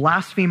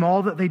blaspheme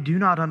all that they do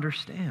not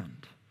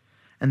understand,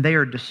 and they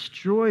are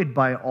destroyed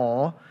by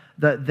all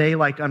that they,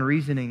 like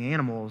unreasoning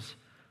animals,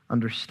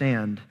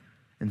 understand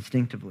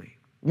instinctively.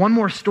 One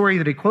more story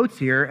that he quotes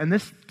here, and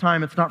this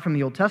time it's not from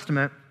the Old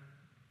Testament.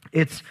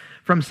 It's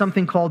from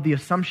something called the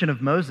Assumption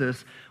of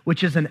Moses,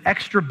 which is an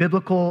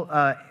extra-biblical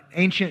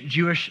ancient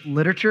Jewish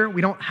literature.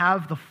 We don't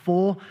have the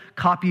full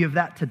copy of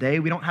that today.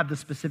 We don't have the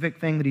specific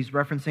thing that he's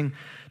referencing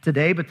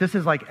today, but this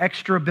is like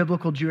extra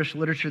biblical Jewish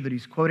literature that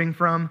he's quoting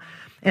from.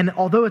 And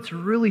although it's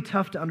really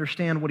tough to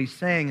understand what he's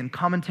saying, and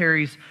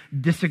commentaries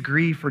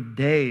disagree for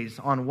days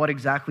on what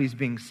exactly is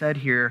being said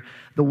here,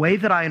 the way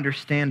that I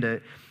understand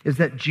it is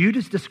that Jude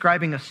is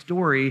describing a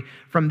story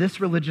from this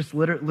religious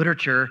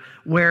literature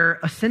where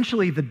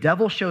essentially the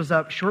devil shows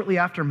up shortly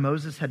after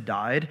Moses had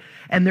died,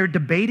 and they're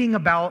debating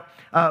about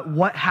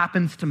what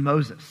happens to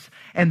Moses.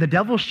 And the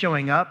devil's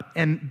showing up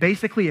and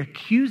basically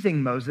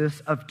accusing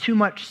Moses of too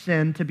much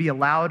sin to be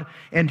allowed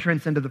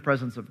entrance into the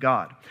presence of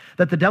God.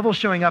 That the devil's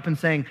showing up and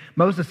saying,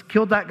 Moses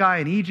killed that guy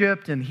in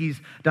Egypt, and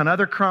he's done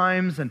other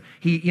crimes, and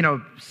he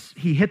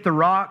hit the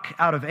rock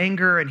out of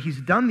anger, and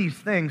he's done these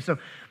things. So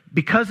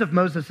because of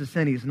Moses'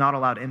 sin, he's not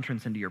allowed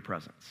entrance into your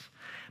presence.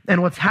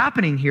 And what's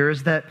happening here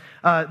is that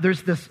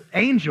there's this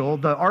angel,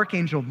 the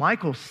archangel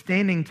Michael,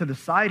 standing to the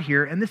side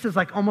here. And this is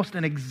like almost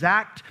an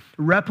exact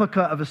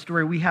replica of a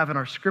story we have in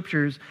our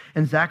scriptures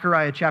in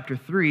Zechariah chapter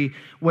 3,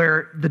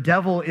 where the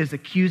devil is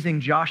accusing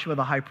Joshua,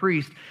 the high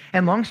priest.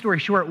 And long story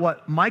short,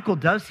 what Michael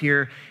does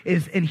here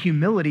is in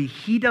humility,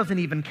 he doesn't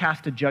even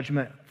cast a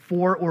judgment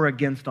for or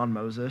against on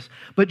Moses,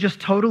 but just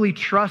totally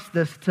trust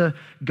this to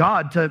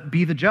God to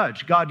be the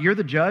judge. God, you're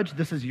the judge.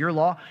 This is your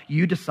law.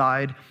 You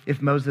decide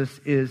if Moses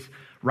is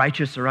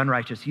righteous or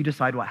unrighteous. You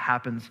decide what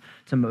happens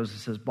to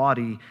Moses'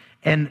 body.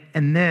 And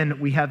then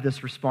we have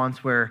this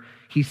response where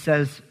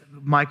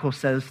Michael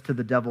says to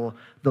the devil,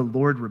 the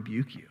Lord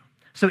rebuke you.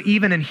 So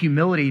even in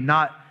humility,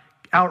 not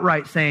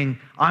outright saying,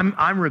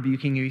 I'm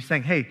rebuking you. He's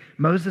saying, hey,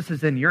 Moses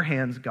is in your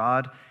hands,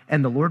 God,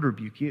 and the Lord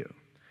rebuke you.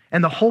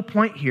 And the whole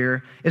point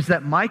here is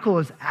that Michael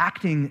is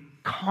acting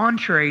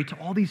contrary to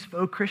all these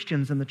faux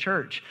Christians in the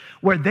church,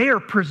 where they are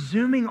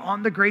presuming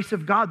on the grace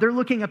of God. They're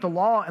looking at the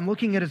law and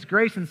looking at his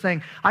grace and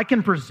saying, I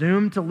can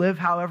presume to live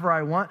however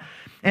I want.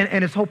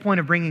 And his whole point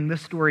of bringing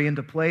this story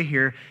into play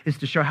here is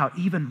to show how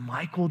even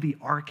Michael the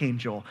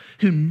archangel,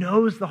 who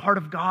knows the heart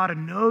of God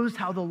and knows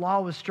how the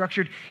law was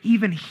structured,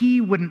 even he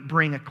wouldn't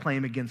bring a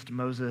claim against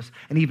Moses,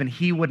 and even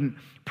he wouldn't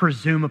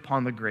presume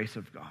upon the grace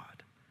of God.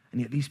 And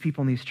yet these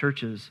people in these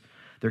churches,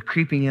 they're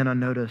creeping in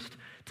unnoticed,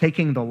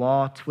 taking the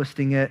law,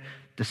 twisting it,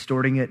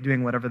 distorting it,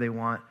 doing whatever they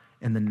want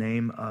in the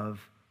name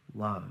of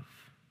love.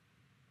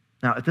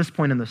 Now, at this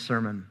point in the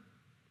sermon,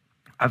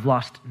 I've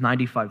lost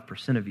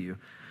 95% of you.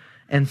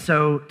 And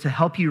so to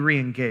help you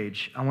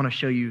re-engage, I want to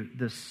show you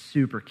this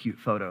super cute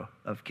photo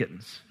of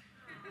kittens.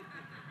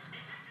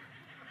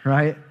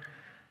 Right?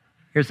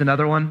 Here's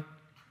another one.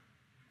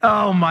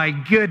 Oh my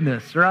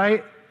goodness,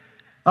 right?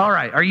 All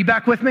right, are you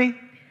back with me?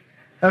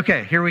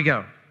 Okay, here we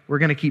go. We're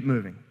going to keep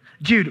moving.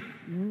 Jude,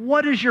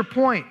 what is your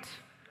point?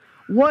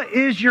 What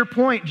is your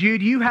point,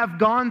 Jude? You have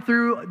gone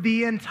through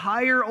the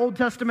entire Old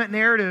Testament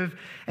narrative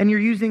and you're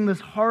using this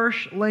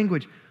harsh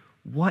language.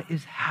 What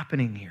is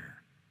happening here?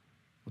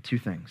 Well, two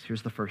things.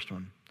 Here's the first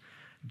one.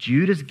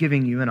 Jude is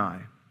giving you and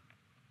I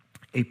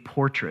a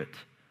portrait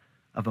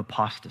of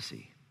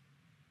apostasy.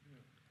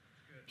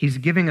 He's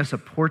giving us a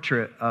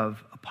portrait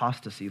of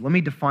apostasy. Let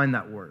me define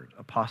that word,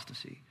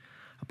 apostasy.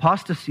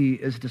 Apostasy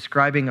is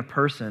describing a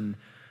person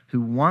who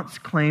once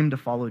claimed to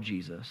follow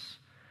Jesus,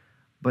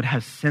 but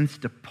has since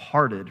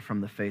departed from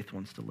the faith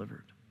once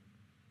delivered.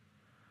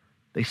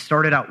 They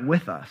started out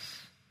with us,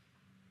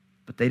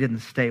 but they didn't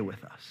stay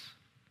with us.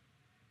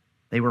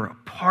 They were a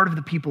part of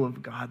the people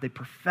of God. They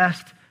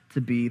professed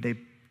to be. They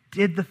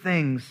did the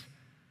things,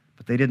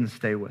 but they didn't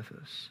stay with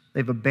us.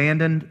 They've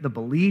abandoned the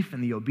belief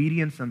and the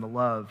obedience and the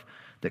love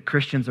that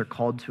Christians are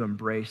called to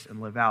embrace and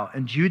live out.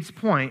 And Jude's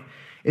point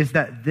is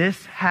that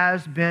this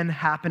has been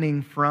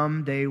happening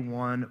from day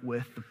one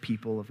with the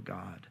people of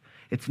God.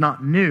 It's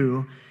not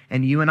new,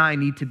 and you and I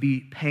need to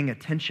be paying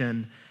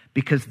attention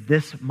because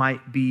this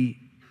might be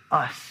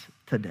us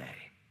today.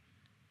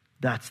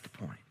 That's the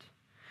point.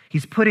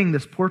 He's putting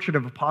this portrait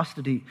of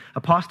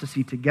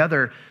apostasy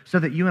together so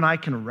that you and I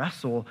can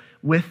wrestle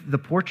with the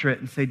portrait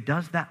and say,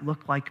 does that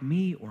look like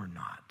me or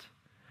not?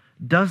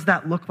 Does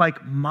that look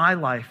like my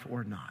life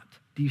or not?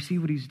 Do you see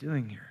what he's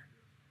doing here?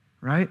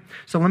 Right?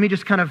 So let me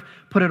just kind of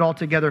put it all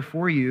together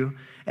for you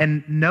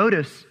and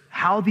notice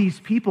how these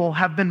people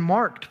have been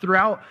marked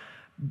throughout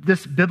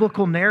this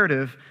biblical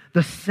narrative,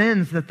 the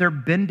sins that they're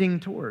bending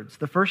towards.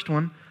 The first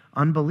one,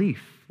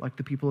 unbelief, like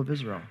the people of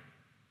Israel.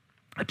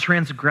 A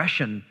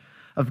transgression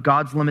of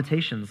God's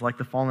limitations, like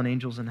the fallen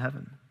angels in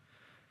heaven.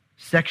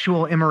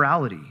 Sexual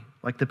immorality,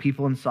 like the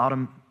people in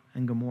Sodom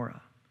and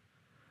Gomorrah.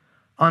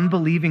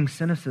 Unbelieving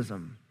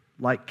cynicism,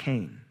 like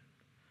Cain.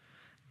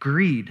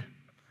 Greed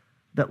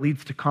that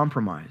leads to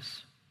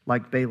compromise,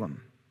 like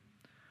Balaam.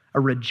 A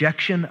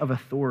rejection of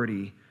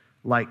authority,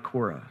 like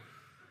Korah.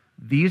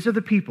 These are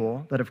the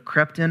people that have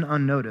crept in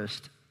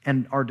unnoticed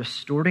and are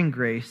distorting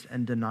grace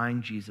and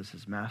denying Jesus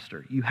as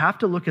master. You have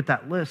to look at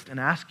that list and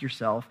ask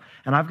yourself,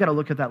 and I've got to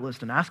look at that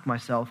list and ask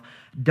myself,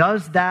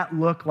 does that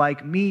look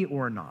like me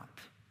or not?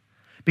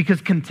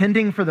 Because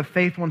contending for the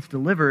faith once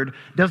delivered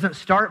doesn't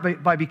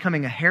start by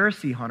becoming a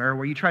heresy hunter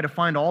where you try to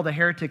find all the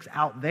heretics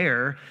out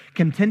there.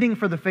 Contending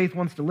for the faith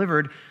once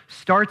delivered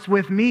starts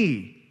with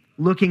me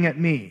looking at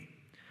me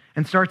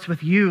and starts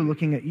with you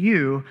looking at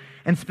you.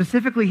 And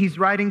specifically, he's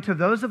writing to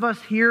those of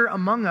us here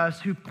among us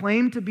who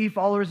claim to be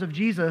followers of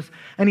Jesus.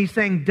 And he's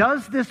saying,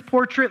 does this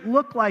portrait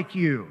look like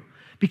you?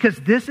 Because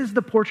this is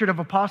the portrait of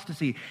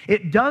apostasy.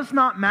 It does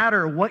not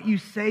matter what you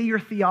say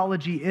your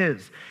theology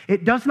is.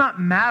 It does not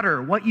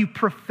matter what you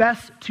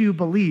profess to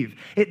believe.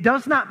 It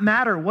does not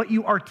matter what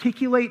you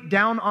articulate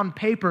down on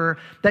paper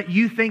that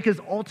you think is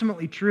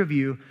ultimately true of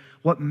you.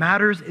 What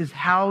matters is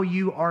how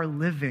you are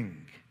living.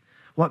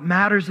 What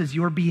matters is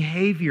your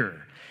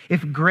behavior.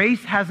 If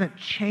grace hasn't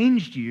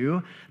changed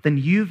you, then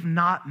you've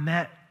not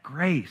met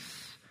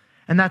grace.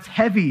 And that's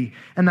heavy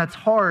and that's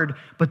hard,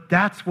 but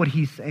that's what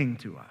he's saying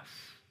to us.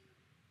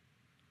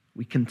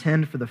 We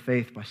contend for the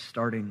faith by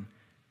starting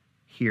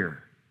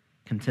here,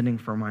 contending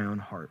for my own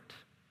heart.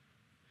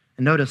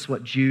 And notice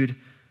what Jude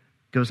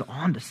goes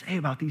on to say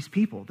about these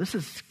people. This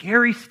is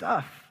scary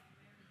stuff.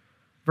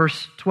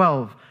 Verse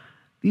 12,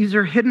 these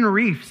are hidden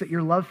reefs at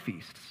your love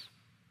feasts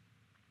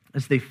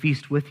as they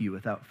feast with you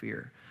without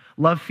fear.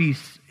 Love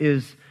feasts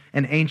is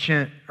an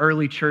ancient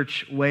early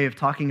church way of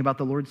talking about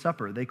the Lord's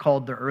Supper. They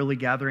called their early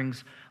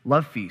gatherings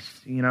love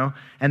feasts,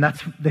 and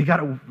they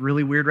got a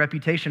really weird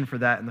reputation for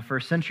that in the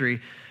first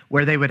century,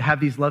 where they would have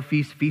these love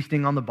feasts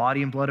feasting on the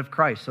body and blood of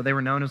Christ. So they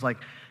were known as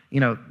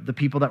the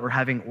people that were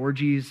having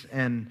orgies,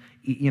 and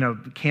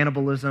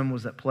cannibalism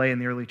was at play in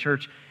the early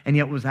church. And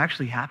yet what was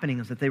actually happening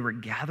is that they were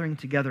gathering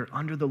together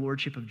under the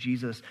lordship of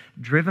Jesus,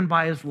 driven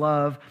by his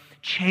love,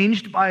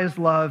 changed by his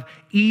love,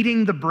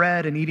 eating the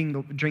bread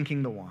and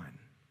drinking the wine.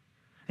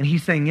 And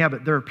he's saying, yeah,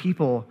 but there are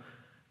people,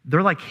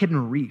 they're like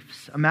hidden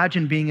reefs.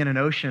 Imagine being in an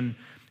ocean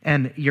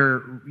and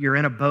you're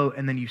in a boat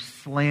and then you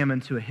slam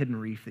into a hidden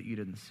reef that you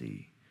didn't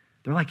see.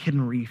 They're like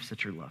hidden reefs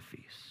at your love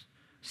feast.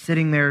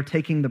 Sitting there,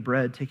 taking the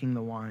bread, taking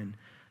the wine,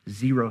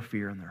 zero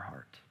fear in their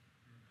heart.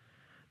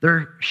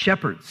 They're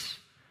shepherds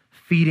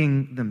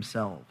feeding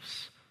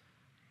themselves.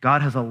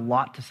 God has a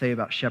lot to say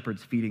about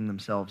shepherds feeding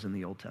themselves in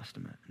the Old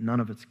Testament. None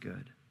of it's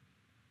good.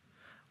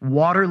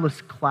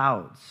 Waterless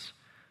clouds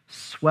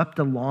swept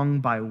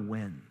along by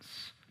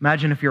winds.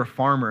 Imagine if you're a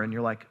farmer and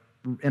you're like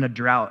in a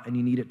drought and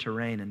you need it to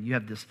rain and you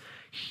have this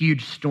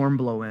huge storm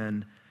blow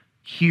in,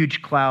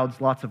 huge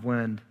clouds, lots of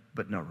wind,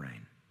 but no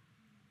rain.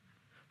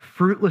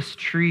 Fruitless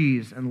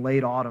trees in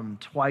late autumn,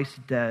 twice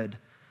dead,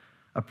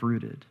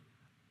 uprooted.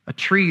 A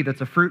tree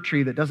that's a fruit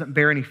tree that doesn't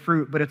bear any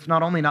fruit, but it's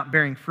not only not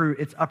bearing fruit,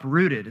 it's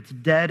uprooted. It's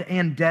dead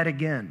and dead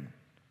again.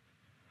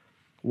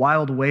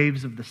 Wild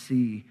waves of the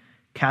sea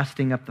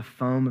casting up the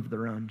foam of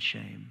their own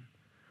shame.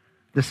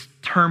 This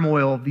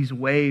turmoil of these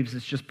waves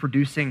is just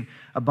producing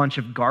a bunch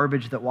of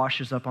garbage that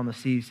washes up on the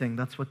sea, saying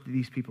that's what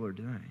these people are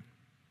doing.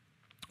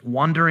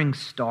 Wandering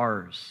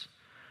stars,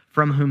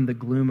 from whom the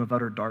gloom of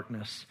utter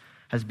darkness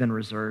has been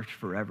reserved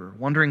forever.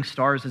 Wandering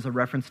stars is a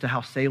reference to how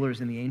sailors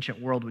in the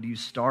ancient world would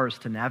use stars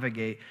to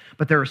navigate.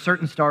 But there are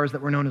certain stars that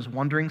were known as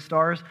wandering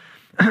stars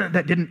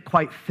that didn't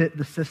quite fit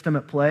the system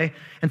at play.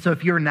 And so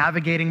if you're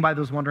navigating by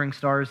those wandering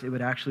stars, it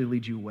would actually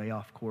lead you way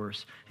off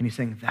course. And he's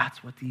saying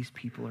that's what these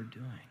people are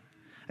doing.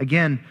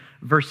 Again,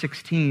 verse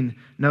 16,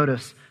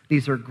 notice,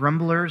 these are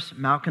grumblers,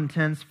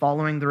 malcontents,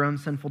 following their own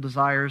sinful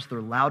desires.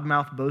 They're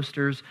loudmouth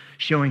boasters,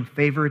 showing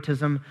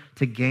favoritism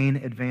to gain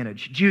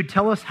advantage. Jude,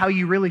 tell us how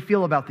you really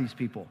feel about these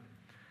people.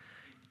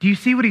 Do you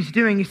see what he's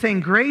doing? He's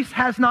saying grace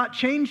has not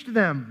changed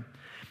them.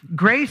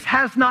 Grace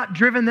has not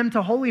driven them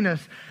to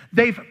holiness.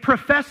 They've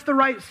professed the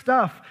right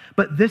stuff,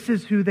 but this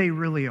is who they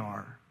really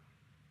are.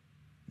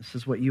 This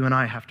is what you and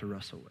I have to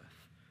wrestle with.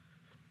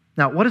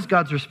 Now, what is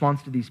God's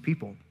response to these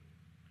people?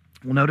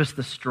 Well, notice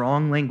the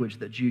strong language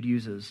that Jude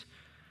uses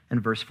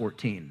in verse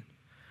 14.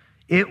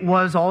 It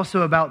was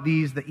also about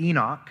these that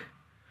Enoch,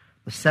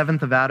 the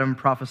seventh of Adam,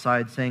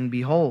 prophesied, saying,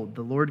 behold,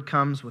 the Lord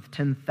comes with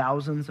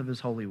 10,000s of his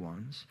holy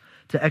ones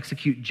to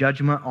execute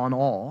judgment on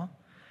all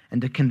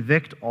and to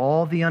convict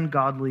all the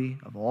ungodly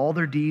of all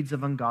their deeds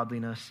of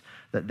ungodliness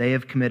that they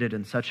have committed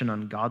in such an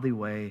ungodly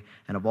way,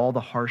 and of all the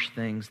harsh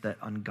things that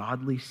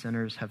ungodly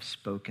sinners have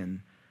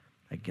spoken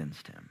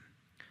against him.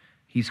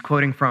 He's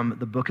quoting from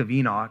the book of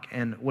Enoch,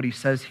 and what he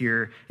says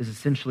here is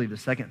essentially the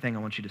second thing I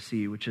want you to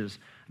see, which is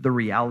the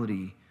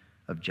reality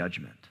of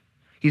judgment.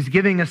 He's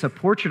giving us a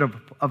portrait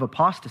of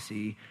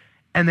apostasy,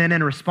 and then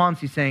in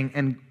response he's saying,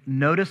 and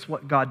notice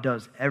what God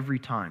does every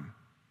time.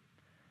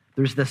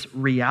 There's this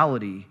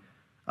reality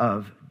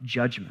of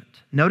judgment.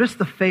 Notice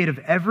the fate of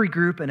every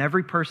group and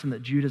every person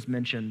that Jude has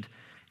mentioned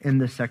in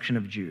this section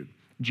of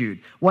Jude.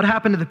 What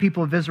happened to the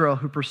people of Israel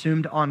who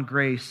presumed on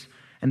grace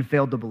and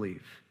failed to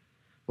believe?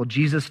 Well,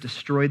 Jesus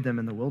destroyed them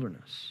in the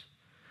wilderness.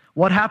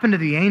 What happened to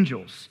the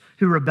angels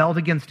who rebelled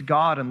against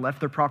God and left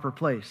their proper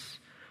place?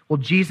 Well,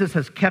 Jesus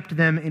has kept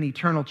them in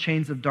eternal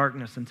chains of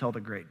darkness until the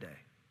great day.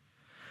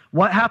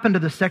 What happened to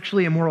the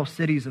sexually immoral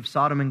cities of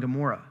Sodom and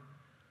Gomorrah?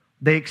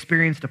 They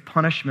experienced a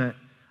punishment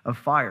of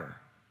fire.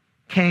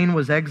 Cain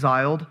was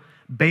exiled.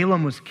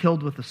 Balaam was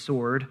killed with the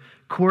sword.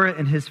 Korah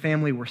and his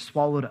family were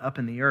swallowed up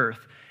in the earth.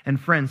 And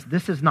friends,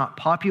 this is not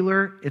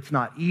popular. It's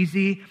not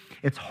easy.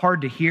 It's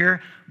hard to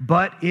hear,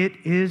 but it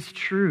is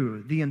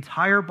true. The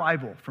entire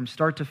Bible, from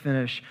start to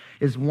finish,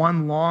 is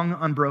one long,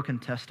 unbroken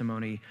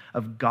testimony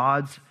of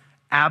God's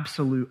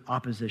absolute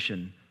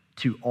opposition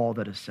to all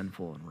that is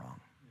sinful and wrong.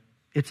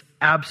 It's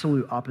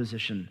absolute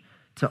opposition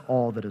to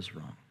all that is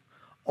wrong.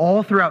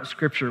 All throughout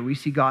Scripture, we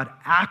see God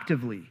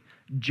actively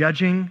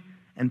judging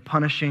and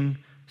punishing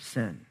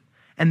sin.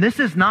 And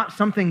this is not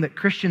something that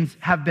Christians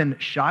have been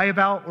shy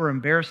about or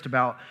embarrassed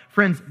about.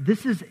 Friends,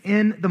 this is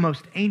in the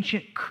most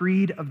ancient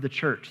creed of the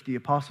church, the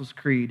Apostles'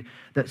 Creed,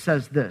 that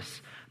says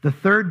this: the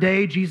third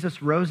day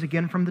Jesus rose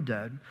again from the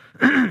dead,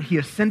 he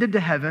ascended to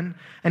heaven,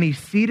 and he's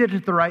seated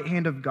at the right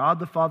hand of God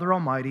the Father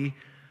Almighty.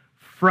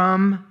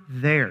 From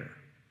there,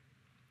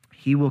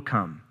 he will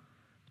come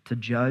to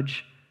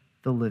judge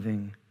the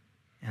living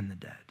and the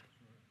dead.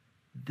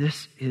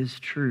 This is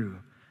true.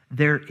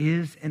 There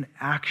is an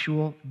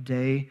actual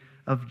day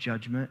of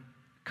judgment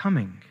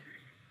coming.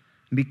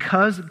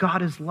 Because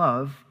God is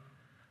love,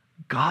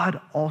 God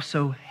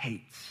also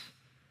hates.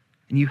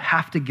 And you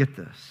have to get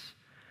this.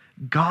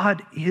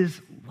 God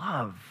is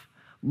love.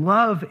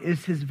 Love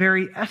is his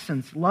very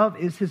essence. Love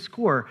is his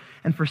core.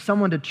 And for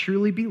someone to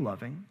truly be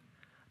loving,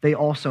 they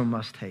also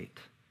must hate.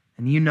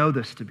 And you know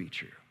this to be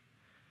true.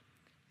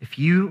 If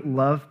you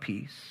love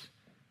peace,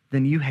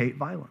 then you hate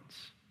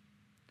violence.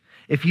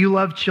 If you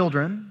love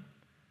children,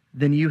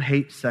 then you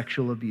hate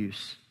sexual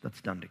abuse that's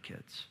done to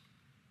kids.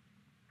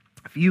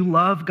 If you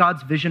love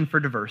God's vision for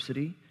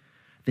diversity,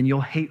 then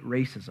you'll hate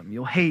racism.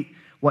 You'll hate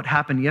what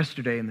happened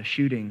yesterday in the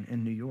shooting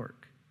in New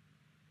York.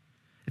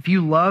 If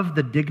you love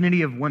the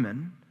dignity of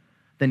women,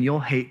 then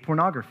you'll hate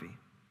pornography.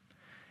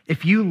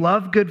 If you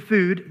love good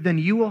food, then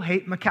you will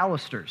hate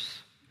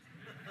McAllister's.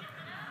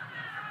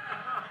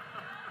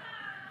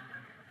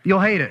 You'll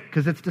hate it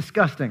because it's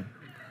disgusting.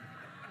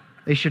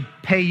 They should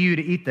pay you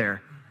to eat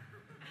there.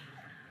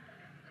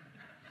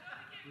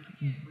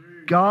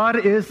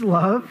 God is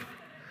love.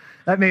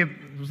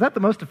 Was that the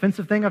most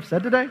offensive thing I've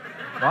said today?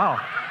 Wow.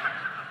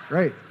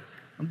 Great.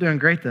 I'm doing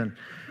great then.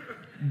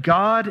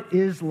 God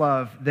is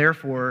love,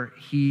 therefore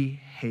he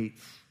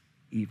hates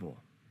evil.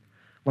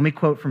 Let me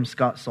quote from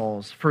Scott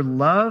Sauls. For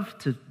love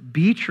to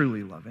be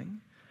truly loving,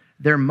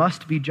 there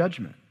must be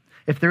judgment.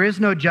 If there is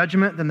no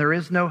judgment, then there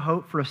is no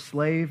hope for a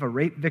slave, a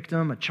rape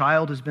victim, a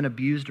child who's been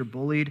abused or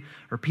bullied,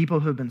 or people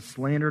who have been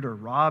slandered or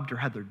robbed or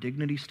had their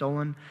dignity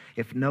stolen.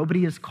 If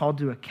nobody is called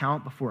to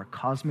account before a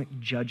cosmic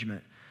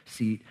judgment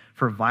seat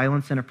for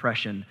violence and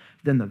oppression,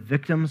 then the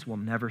victims will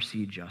never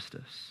see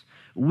justice.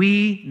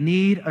 We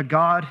need a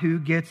God who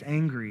gets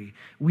angry.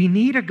 We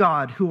need a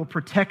God who will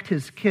protect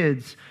his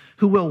kids,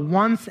 who will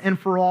once and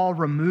for all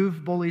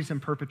remove bullies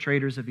and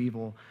perpetrators of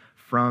evil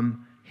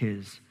from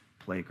his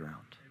playground.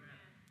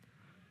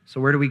 So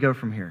where do we go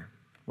from here?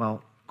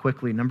 Well,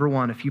 quickly, number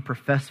one, if you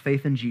profess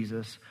faith in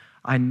Jesus,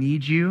 I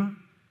need you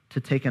to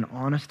take an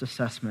honest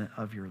assessment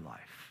of your life.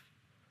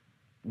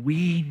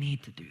 We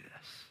need to do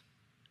this.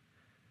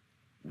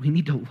 We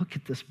need to look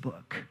at this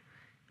book.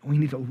 We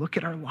need to look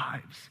at our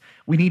lives.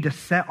 We need to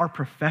set our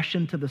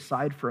profession to the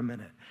side for a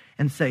minute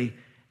and say,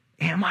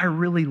 am I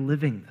really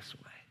living this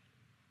way?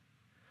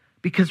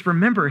 Because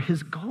remember,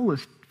 his goal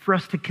is for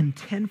us to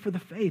contend for the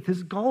faith.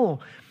 His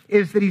goal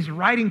is that he's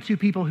writing to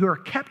people who are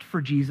kept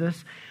for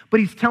Jesus, but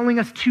he's telling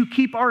us to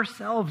keep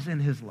ourselves in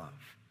his love.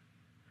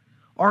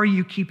 Are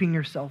you keeping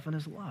yourself in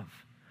his love?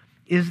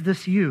 Is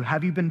this you?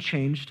 Have you been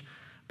changed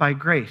by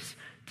grace?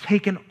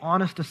 Take an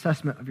honest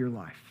assessment of your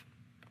life.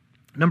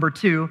 Number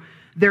two,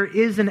 there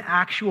is an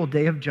actual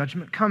day of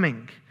judgment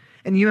coming.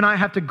 And you and I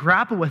have to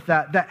grapple with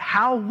that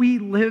how we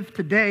live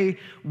today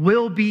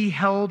will be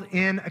held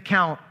in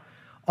account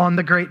on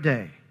the great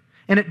day.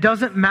 And it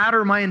doesn't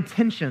matter my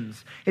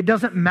intentions. It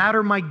doesn't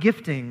matter my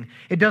gifting.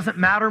 It doesn't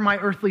matter my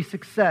earthly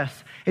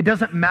success. It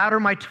doesn't matter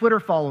my Twitter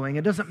following.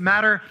 It doesn't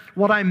matter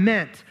what I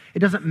meant. It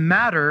doesn't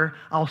matter.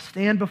 I'll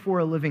stand before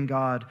a living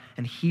God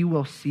and he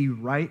will see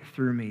right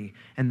through me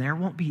and there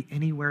won't be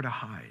anywhere to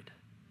hide.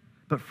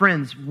 But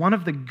friends, one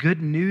of the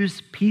good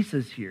news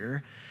pieces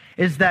here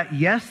is that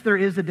yes, there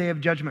is a day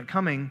of judgment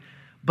coming,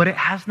 but it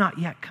has not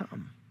yet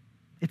come.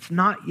 It's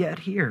not yet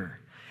here.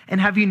 And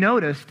have you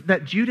noticed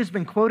that Jude has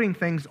been quoting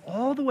things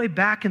all the way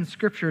back in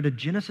Scripture to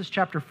Genesis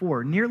chapter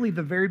 4, nearly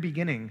the very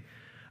beginning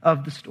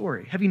of the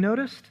story? Have you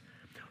noticed?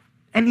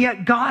 And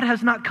yet God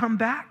has not come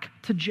back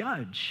to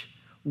judge.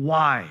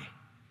 Why?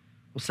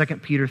 Well, 2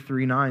 Peter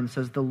 3:9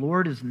 says, the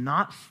Lord is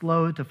not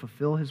slow to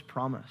fulfill his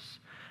promise,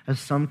 as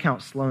some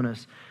count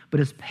slowness, but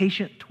is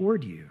patient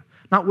toward you,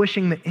 not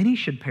wishing that any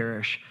should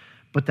perish,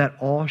 but that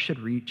all should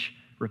reach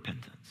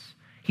repentance.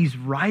 He's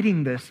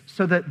writing this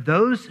so that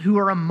those who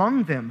are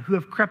among them who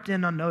have crept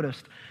in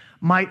unnoticed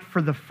might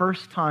for the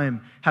first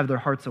time have their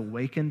hearts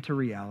awakened to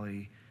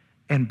reality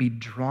and be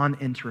drawn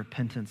into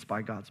repentance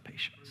by God's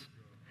patience.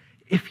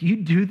 If you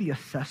do the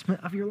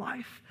assessment of your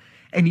life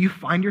and you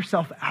find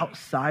yourself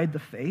outside the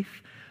faith,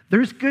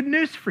 there's good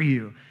news for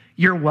you.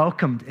 You're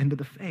welcomed into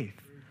the faith.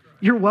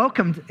 You're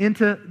welcomed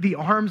into the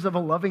arms of a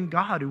loving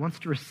God who wants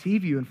to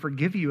receive you and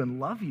forgive you and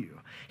love you.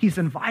 He's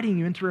inviting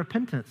you into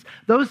repentance.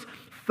 Those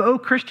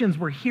faux Christians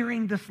were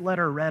hearing this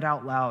letter read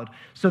out loud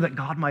so that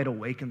God might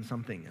awaken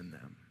something in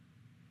them.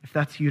 If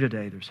that's you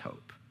today, there's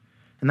hope.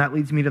 And that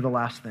leads me to the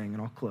last thing,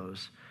 and I'll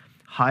close.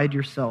 Hide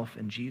yourself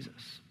in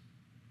Jesus.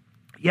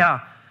 Yeah,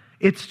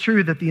 it's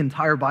true that the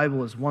entire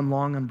Bible is one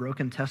long,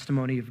 unbroken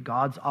testimony of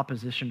God's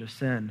opposition to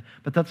sin,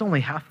 but that's only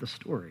half the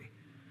story.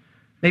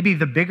 Maybe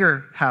the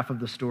bigger half of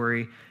the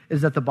story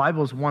is that the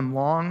Bible is one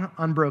long,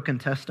 unbroken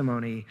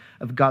testimony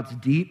of God's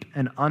deep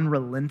and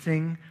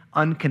unrelenting,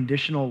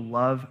 unconditional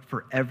love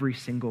for every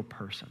single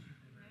person.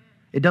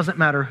 It doesn't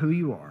matter who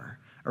you are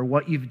or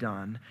what you've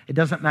done. It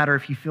doesn't matter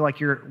if you feel like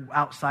you're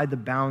outside the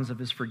bounds of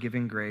his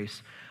forgiving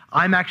grace.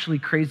 I'm actually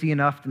crazy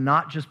enough to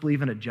not just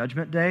believe in a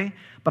judgment day,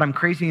 but I'm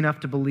crazy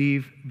enough to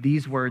believe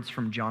these words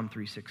from John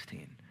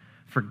 3:16.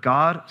 For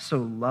God so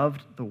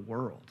loved the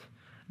world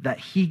that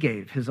he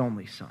gave his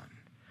only son,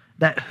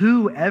 that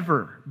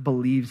whoever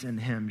believes in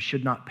him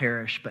should not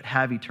perish but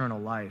have eternal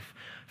life.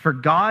 For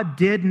God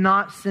did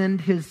not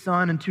send his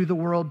son into the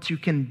world to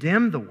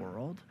condemn the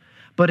world,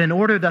 but in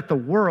order that the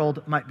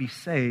world might be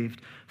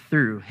saved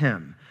through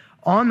him.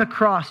 On the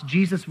cross,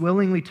 Jesus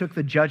willingly took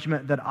the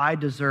judgment that I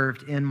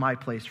deserved in my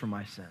place for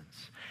my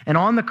sins. And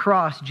on the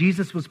cross,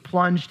 Jesus was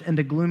plunged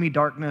into gloomy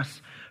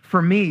darkness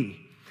for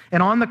me.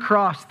 And on the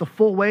cross, the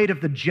full weight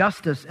of the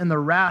justice and the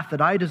wrath that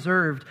I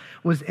deserved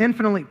was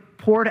infinitely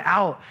poured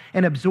out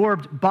and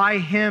absorbed by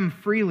him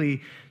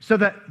freely, so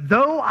that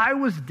though I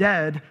was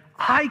dead,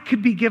 I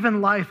could be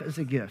given life as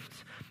a gift.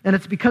 And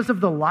it's because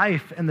of the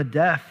life and the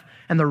death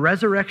and the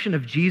resurrection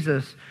of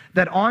Jesus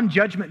that on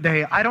Judgment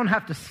Day, I don't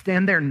have to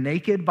stand there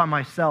naked by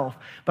myself,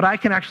 but I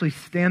can actually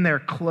stand there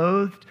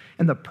clothed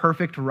in the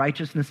perfect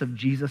righteousness of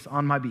Jesus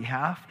on my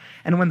behalf.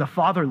 And when the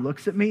Father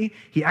looks at me,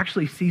 he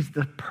actually sees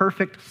the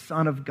perfect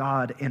Son of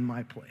God in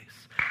my place.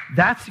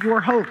 That's your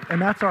hope, and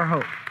that's our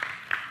hope.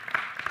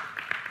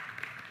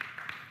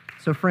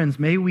 So friends,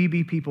 may we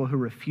be people who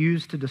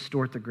refuse to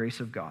distort the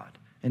grace of God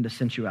into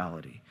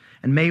sensuality.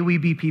 And may we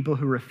be people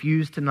who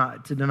refuse to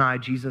deny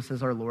Jesus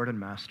as our Lord and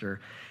Master.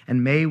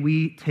 And may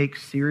we take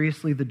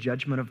seriously the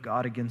judgment of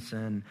God against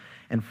sin.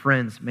 And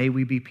friends, may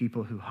we be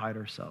people who hide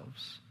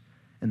ourselves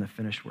in the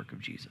finished work of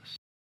Jesus.